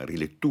della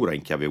rilettura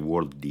in chiave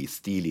world di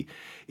stili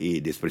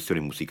ed espressioni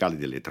musicali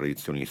delle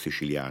tradizioni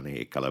siciliane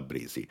e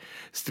calabresi.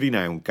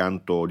 Strina è un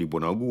canto di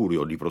buon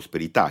augurio, di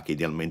prosperità, che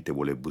idealmente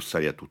vuole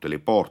bussare a tutte le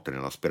porte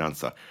nella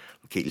speranza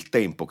che il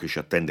tempo che ci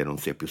attende non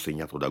sia più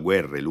segnato da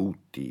guerre,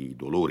 lutti,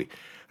 dolori.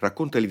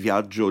 Racconta il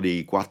viaggio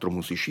dei 4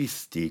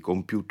 musicisti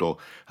compiuto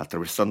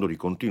attraversando di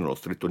continuo lo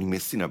stretto di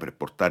Messina per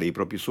portare i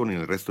propri suoni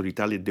nel resto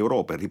d'Italia e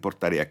d'Europa e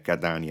riportare a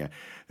Catania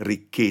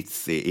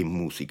ricchezze e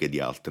musiche di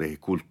altre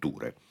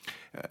culture.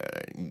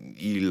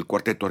 Il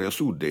quartetto Area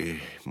Sud,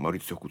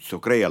 Maurizio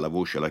Cuzzocrea alla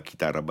voce e alla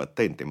chitarra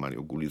battente,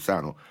 Mario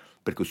Gulisano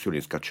percussioni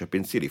e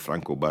scacciapensieri,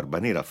 Franco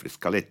Barbanera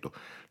frescaletto,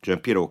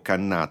 Giampiero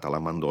Cannata alla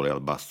mandola e al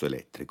basso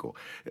elettrico.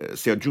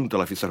 Si è aggiunta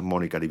la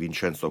fisarmonica di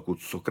Vincenzo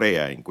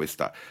Cuzzocrea in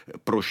questa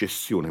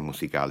processione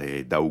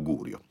musicale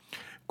d'augurio.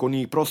 Con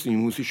i prossimi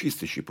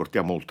musicisti ci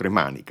portiamo oltre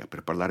Manica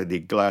per parlare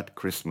di Glad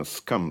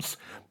Christmas Comes,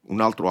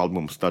 un altro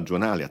album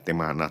stagionale a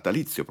tema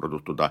natalizio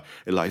prodotto da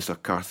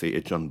Eliza Carthy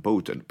e John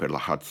Bowden per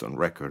la Hudson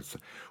Records,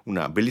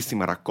 una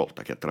bellissima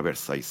raccolta che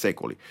attraversa i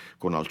secoli,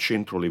 con al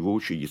centro le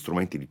voci e gli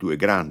strumenti di 2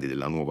 grandi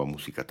della nuova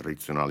musica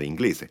tradizionale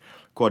inglese,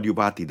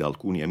 coadiuvati da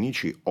alcuni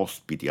amici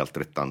ospiti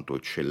altrettanto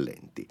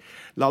eccellenti.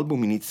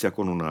 L'album inizia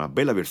con una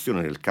bella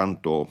versione del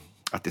canto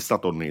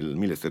attestato nel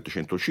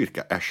 1700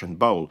 circa, Ash and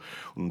Bowl,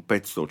 un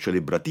pezzo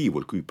celebrativo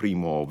il cui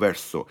primo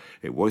verso,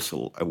 a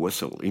whistle,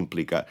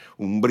 implica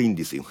un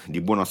brindisi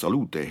di buona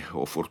salute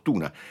o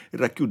fortuna e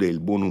racchiude il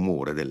buon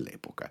umore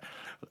dell'epoca.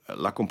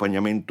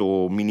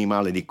 L'accompagnamento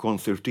minimale di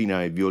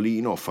concertina e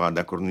violino fa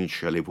da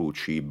cornice alle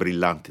voci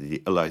brillanti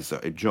di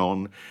Eliza e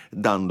John,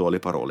 dando alle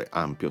parole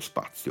ampio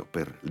spazio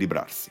per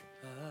librarsi.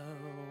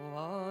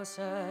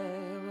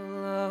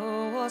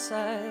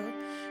 Wassail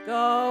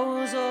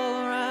goes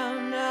all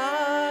round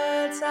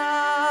our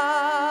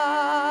town.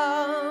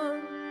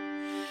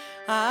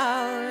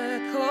 Our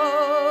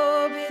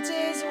cob it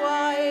is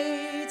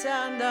white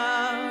and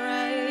our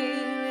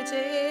rain it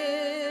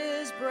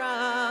is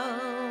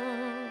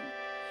brown.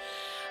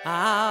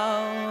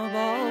 Our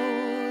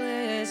bowl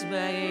is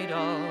made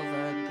of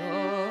a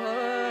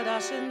good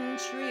ashen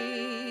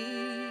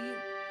tree.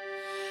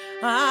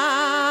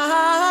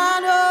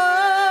 And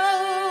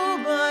oh,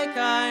 my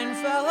kind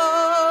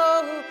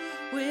fellow,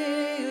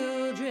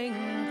 we'll drink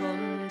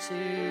unto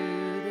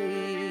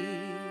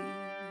thee.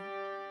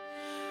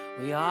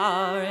 We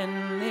are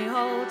in the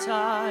old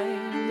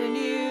time, the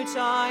new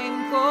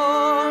time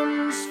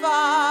comes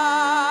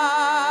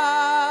fast.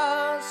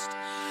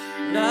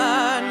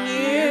 The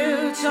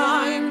new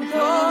time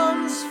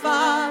comes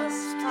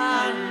fast,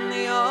 and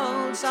the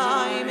old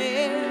time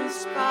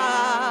is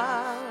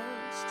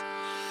past.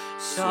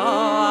 So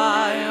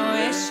I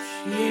wish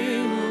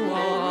you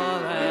all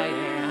a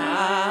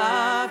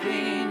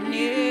happy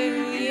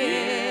new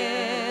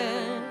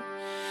year.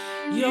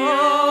 Your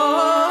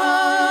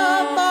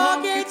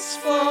pockets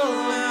full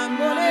of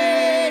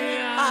money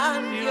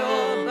and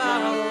your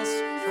barrels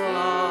full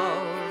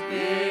of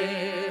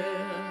beer.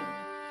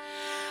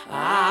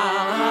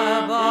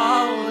 Our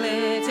bowl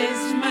it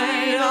is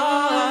made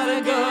of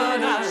a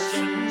good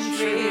ashen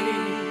tree,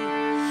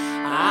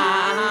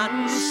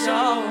 and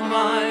so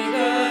my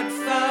good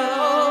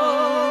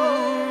fellow,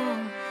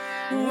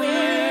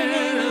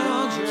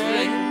 we'll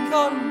drink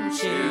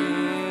unto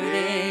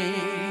thee.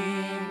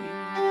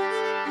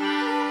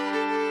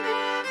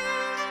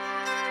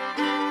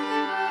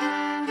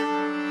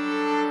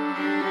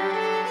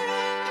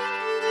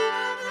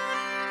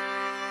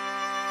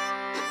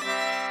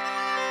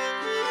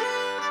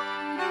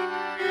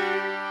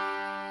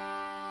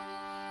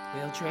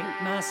 We'll drink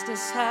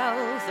master's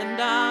health and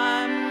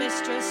our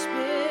mistress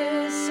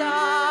beside,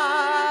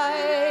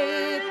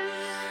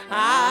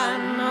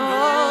 and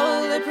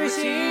all the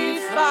pretty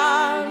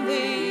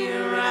family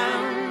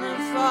around the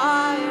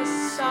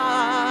fireside,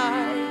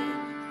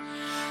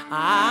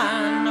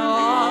 and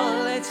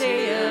all the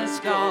tears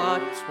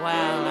got,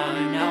 well, I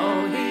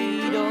know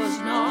he does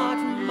not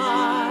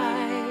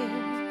mind.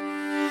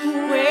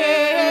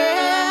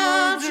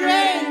 We'll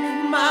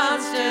drink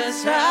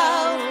master's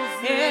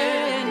health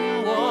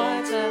in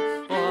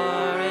water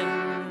or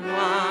in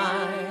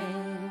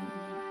wine.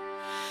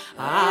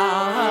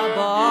 Our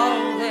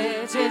bowl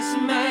it is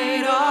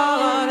made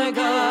of a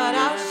good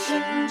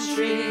ashen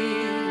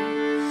tree,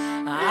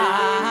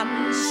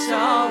 and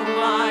so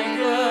my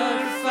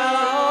good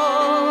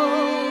fellow,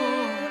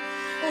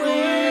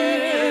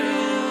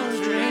 we'll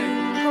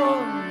drink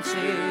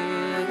unto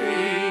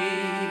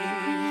thee.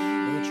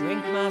 We'll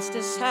drink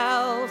master's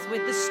health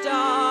with the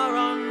star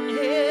on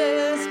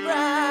his breast,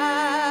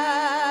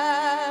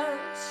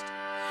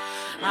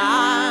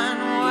 and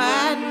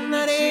when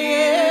that he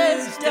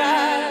is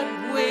dead,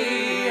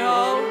 we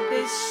hope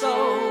his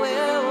soul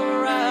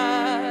will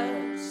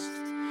rest.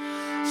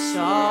 So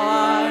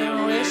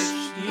I wish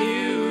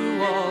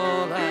you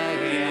all a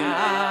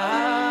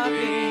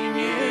happy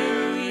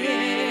new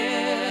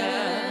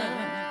year.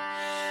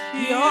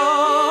 Your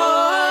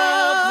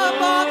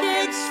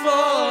pockets full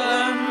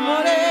of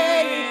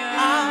money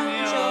and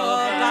your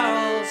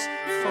barrels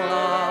full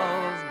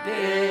of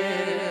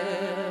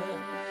beer.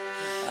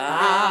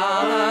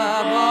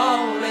 Our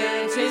bowl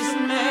it is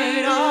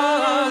made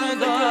of a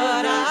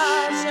good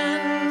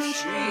ashen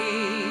tree,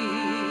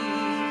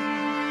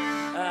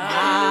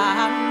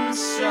 and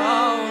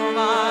so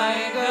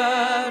my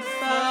good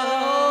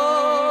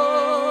fellow,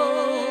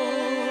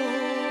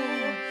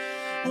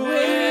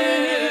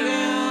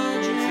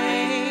 we'll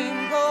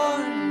drink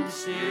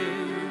unto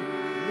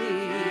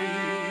thee.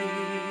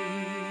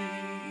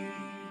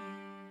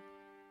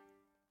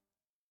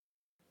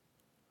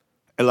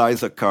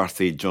 Eliza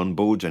Carthy e John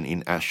Bogan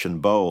in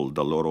Ashen Bowl,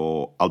 dal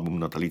loro album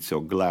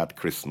natalizio Glad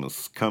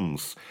Christmas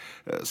Comes.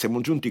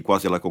 Siamo giunti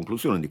quasi alla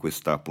conclusione di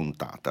questa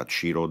puntata.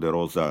 Ciro De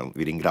Rosa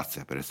vi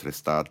ringrazia per essere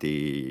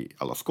stati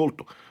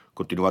all'ascolto.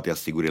 Continuate a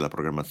seguire la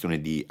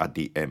programmazione di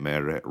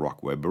ADMR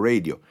Rock Web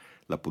Radio.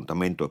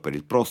 L'appuntamento è per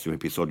il prossimo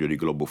episodio di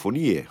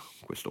Globofonie,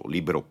 questo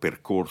libero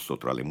percorso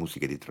tra le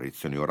musiche di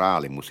tradizione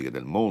orale, musiche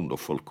del mondo,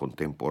 folk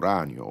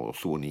contemporaneo,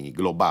 suoni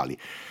globali.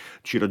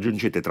 Ci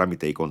raggiungete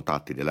tramite i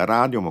contatti della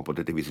radio, ma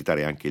potete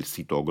visitare anche il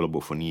sito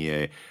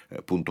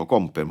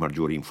globofonie.com per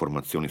maggiori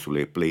informazioni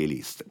sulle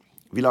playlist.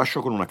 Vi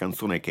lascio con una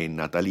canzone che è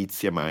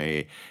natalizia, ma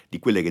è di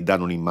quelle che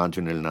danno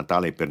un'immagine del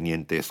Natale per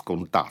niente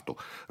scontato.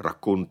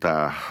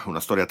 Racconta una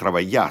storia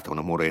travagliata, un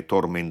amore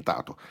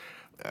tormentato.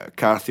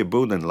 Carthy e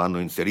Buden l'hanno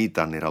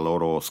inserita nella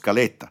loro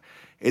scaletta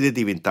ed è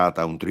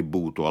diventata un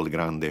tributo al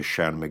grande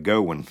Sean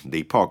McGowan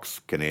dei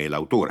Pogues, che ne è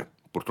l'autore,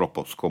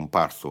 purtroppo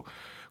scomparso,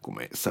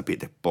 come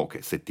sapete,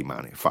 poche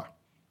settimane fa.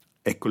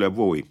 Eccole a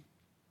voi,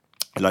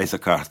 Eliza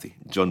Carthy,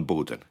 John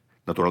Buden.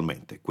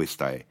 Naturalmente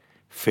questa è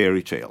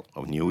Fairy Tale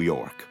of New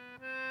York.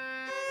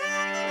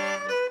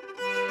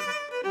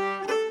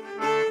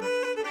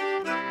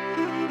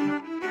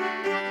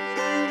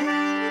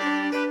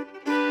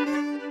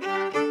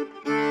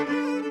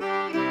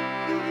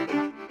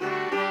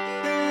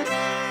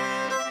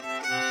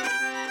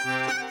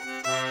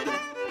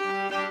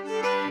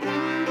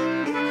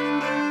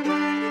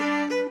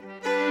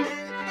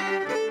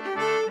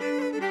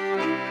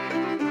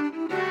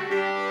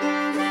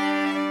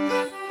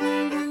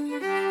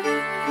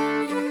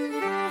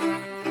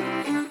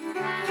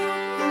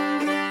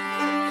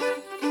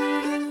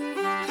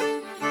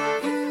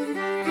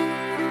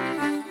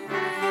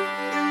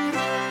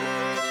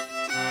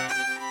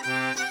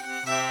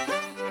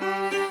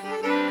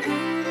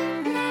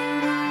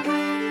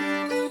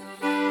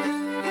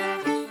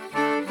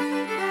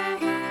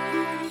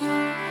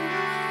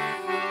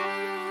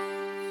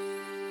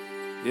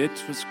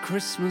 It was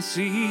Christmas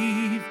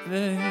Eve,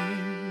 babe,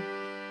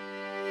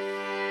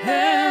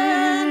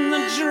 in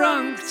the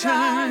drunk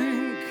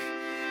tank.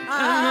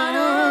 An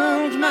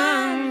old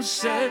man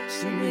said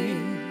to me,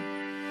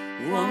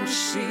 won't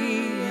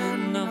see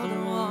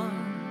another one.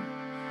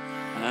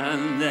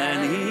 And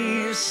then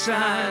he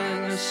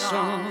sang a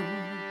song,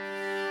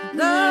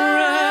 the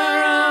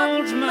rare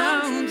old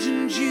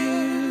mountain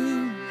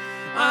dew.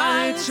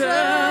 I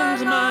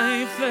turned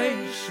my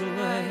face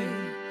away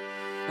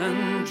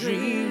and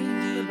dreamed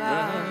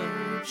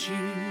about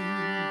you.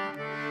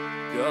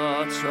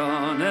 Got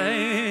on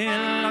a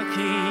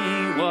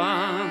lucky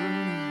one,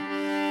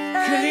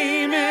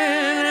 came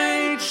in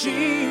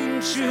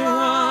 18 to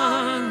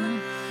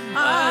 1.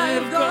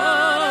 I've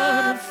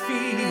got a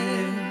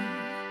feeling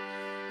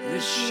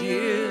this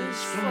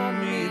year's for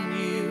me and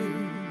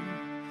you.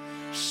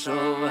 So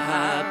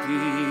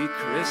happy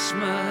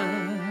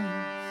Christmas,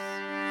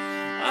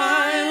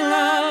 I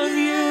love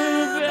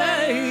you,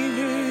 baby.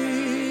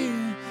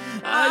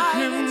 I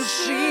can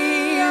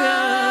see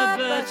a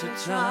better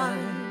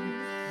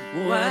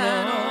time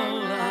when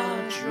all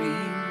our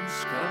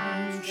dreams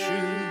come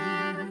true.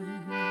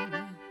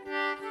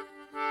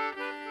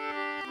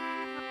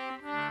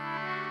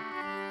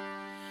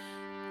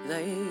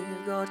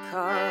 They've got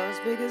cars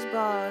big as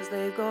bars,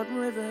 they've got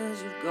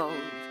rivers of gold.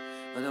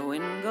 When the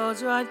wind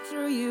goes right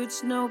through you,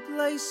 it's no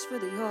place for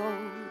the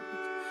old.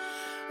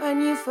 When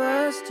you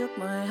first took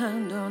my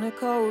hand on a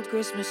cold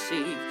Christmas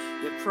Eve,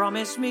 you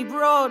promised me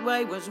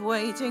Broadway was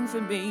waiting for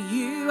me.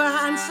 You were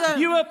handsome,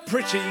 you were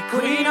pretty,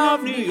 queen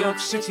of New York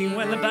City.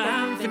 When the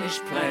band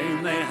finished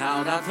playing, they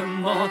howled out for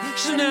more.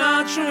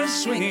 Sinatra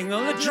was swinging,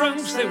 all the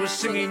drums they were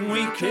singing.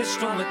 We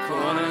kissed on the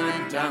corner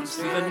and danced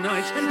through the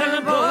night. And then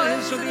the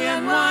boys of the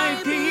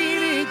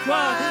NYPD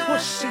choir were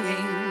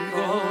singing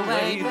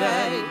Galway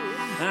Bay,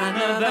 and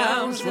the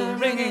bells were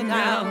ringing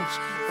out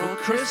for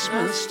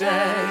Christmas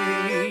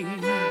Day.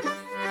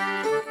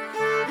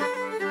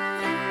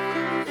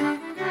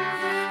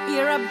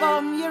 You're a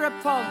bum, you're a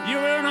punk.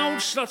 You're an old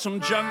slut, some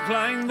junk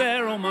lying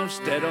there,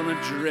 almost dead on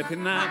a drip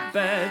in that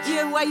bed.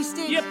 You're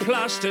wasted, you're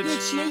plastered, you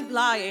cheap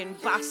lying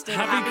bastard.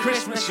 Happy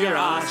Christmas, your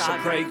ass, I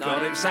pray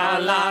God it's our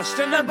last.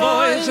 And the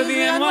boys of the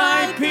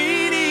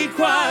NYPD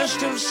choir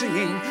still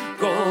singing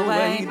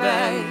Galway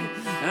Bay,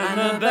 and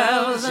the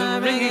bells are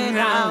ringing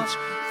out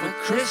for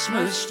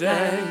Christmas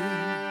Day.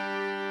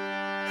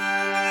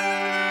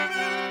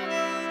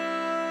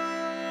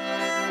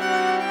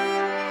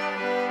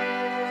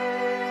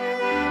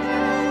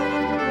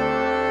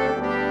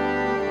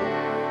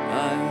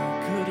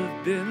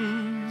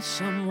 Been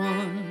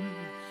someone,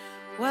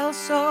 well,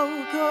 so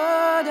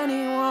could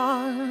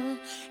anyone.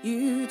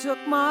 You took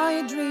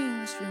my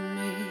dreams from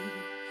me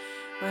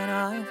when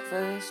I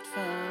first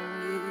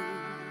found you.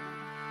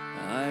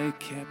 I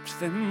kept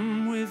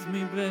them with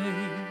me, babe.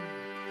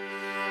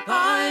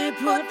 I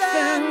put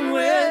them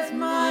with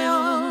my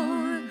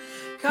own.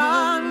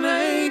 Can't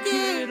make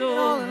it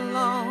all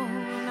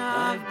alone.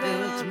 I've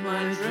built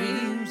my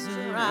dreams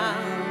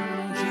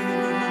around you.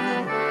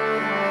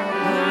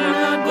 And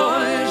the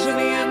boys of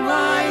the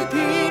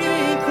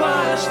NYPD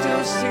choir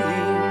still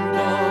singing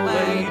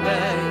Galway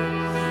Bay,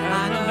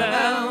 and the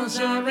bells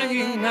are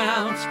ringing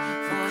out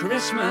for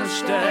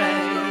Christmas Day.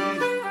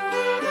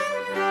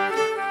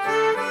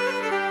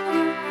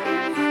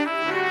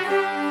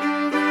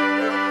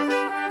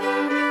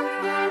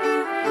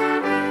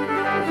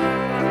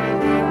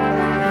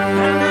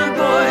 And the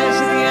boys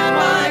of the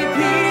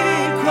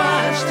NYPD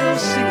choir still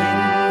singing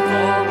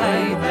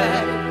Galway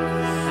Bay,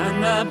 and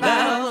the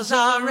bells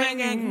are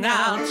ringing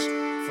out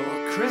for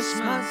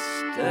Christmas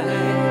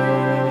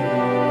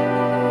Day.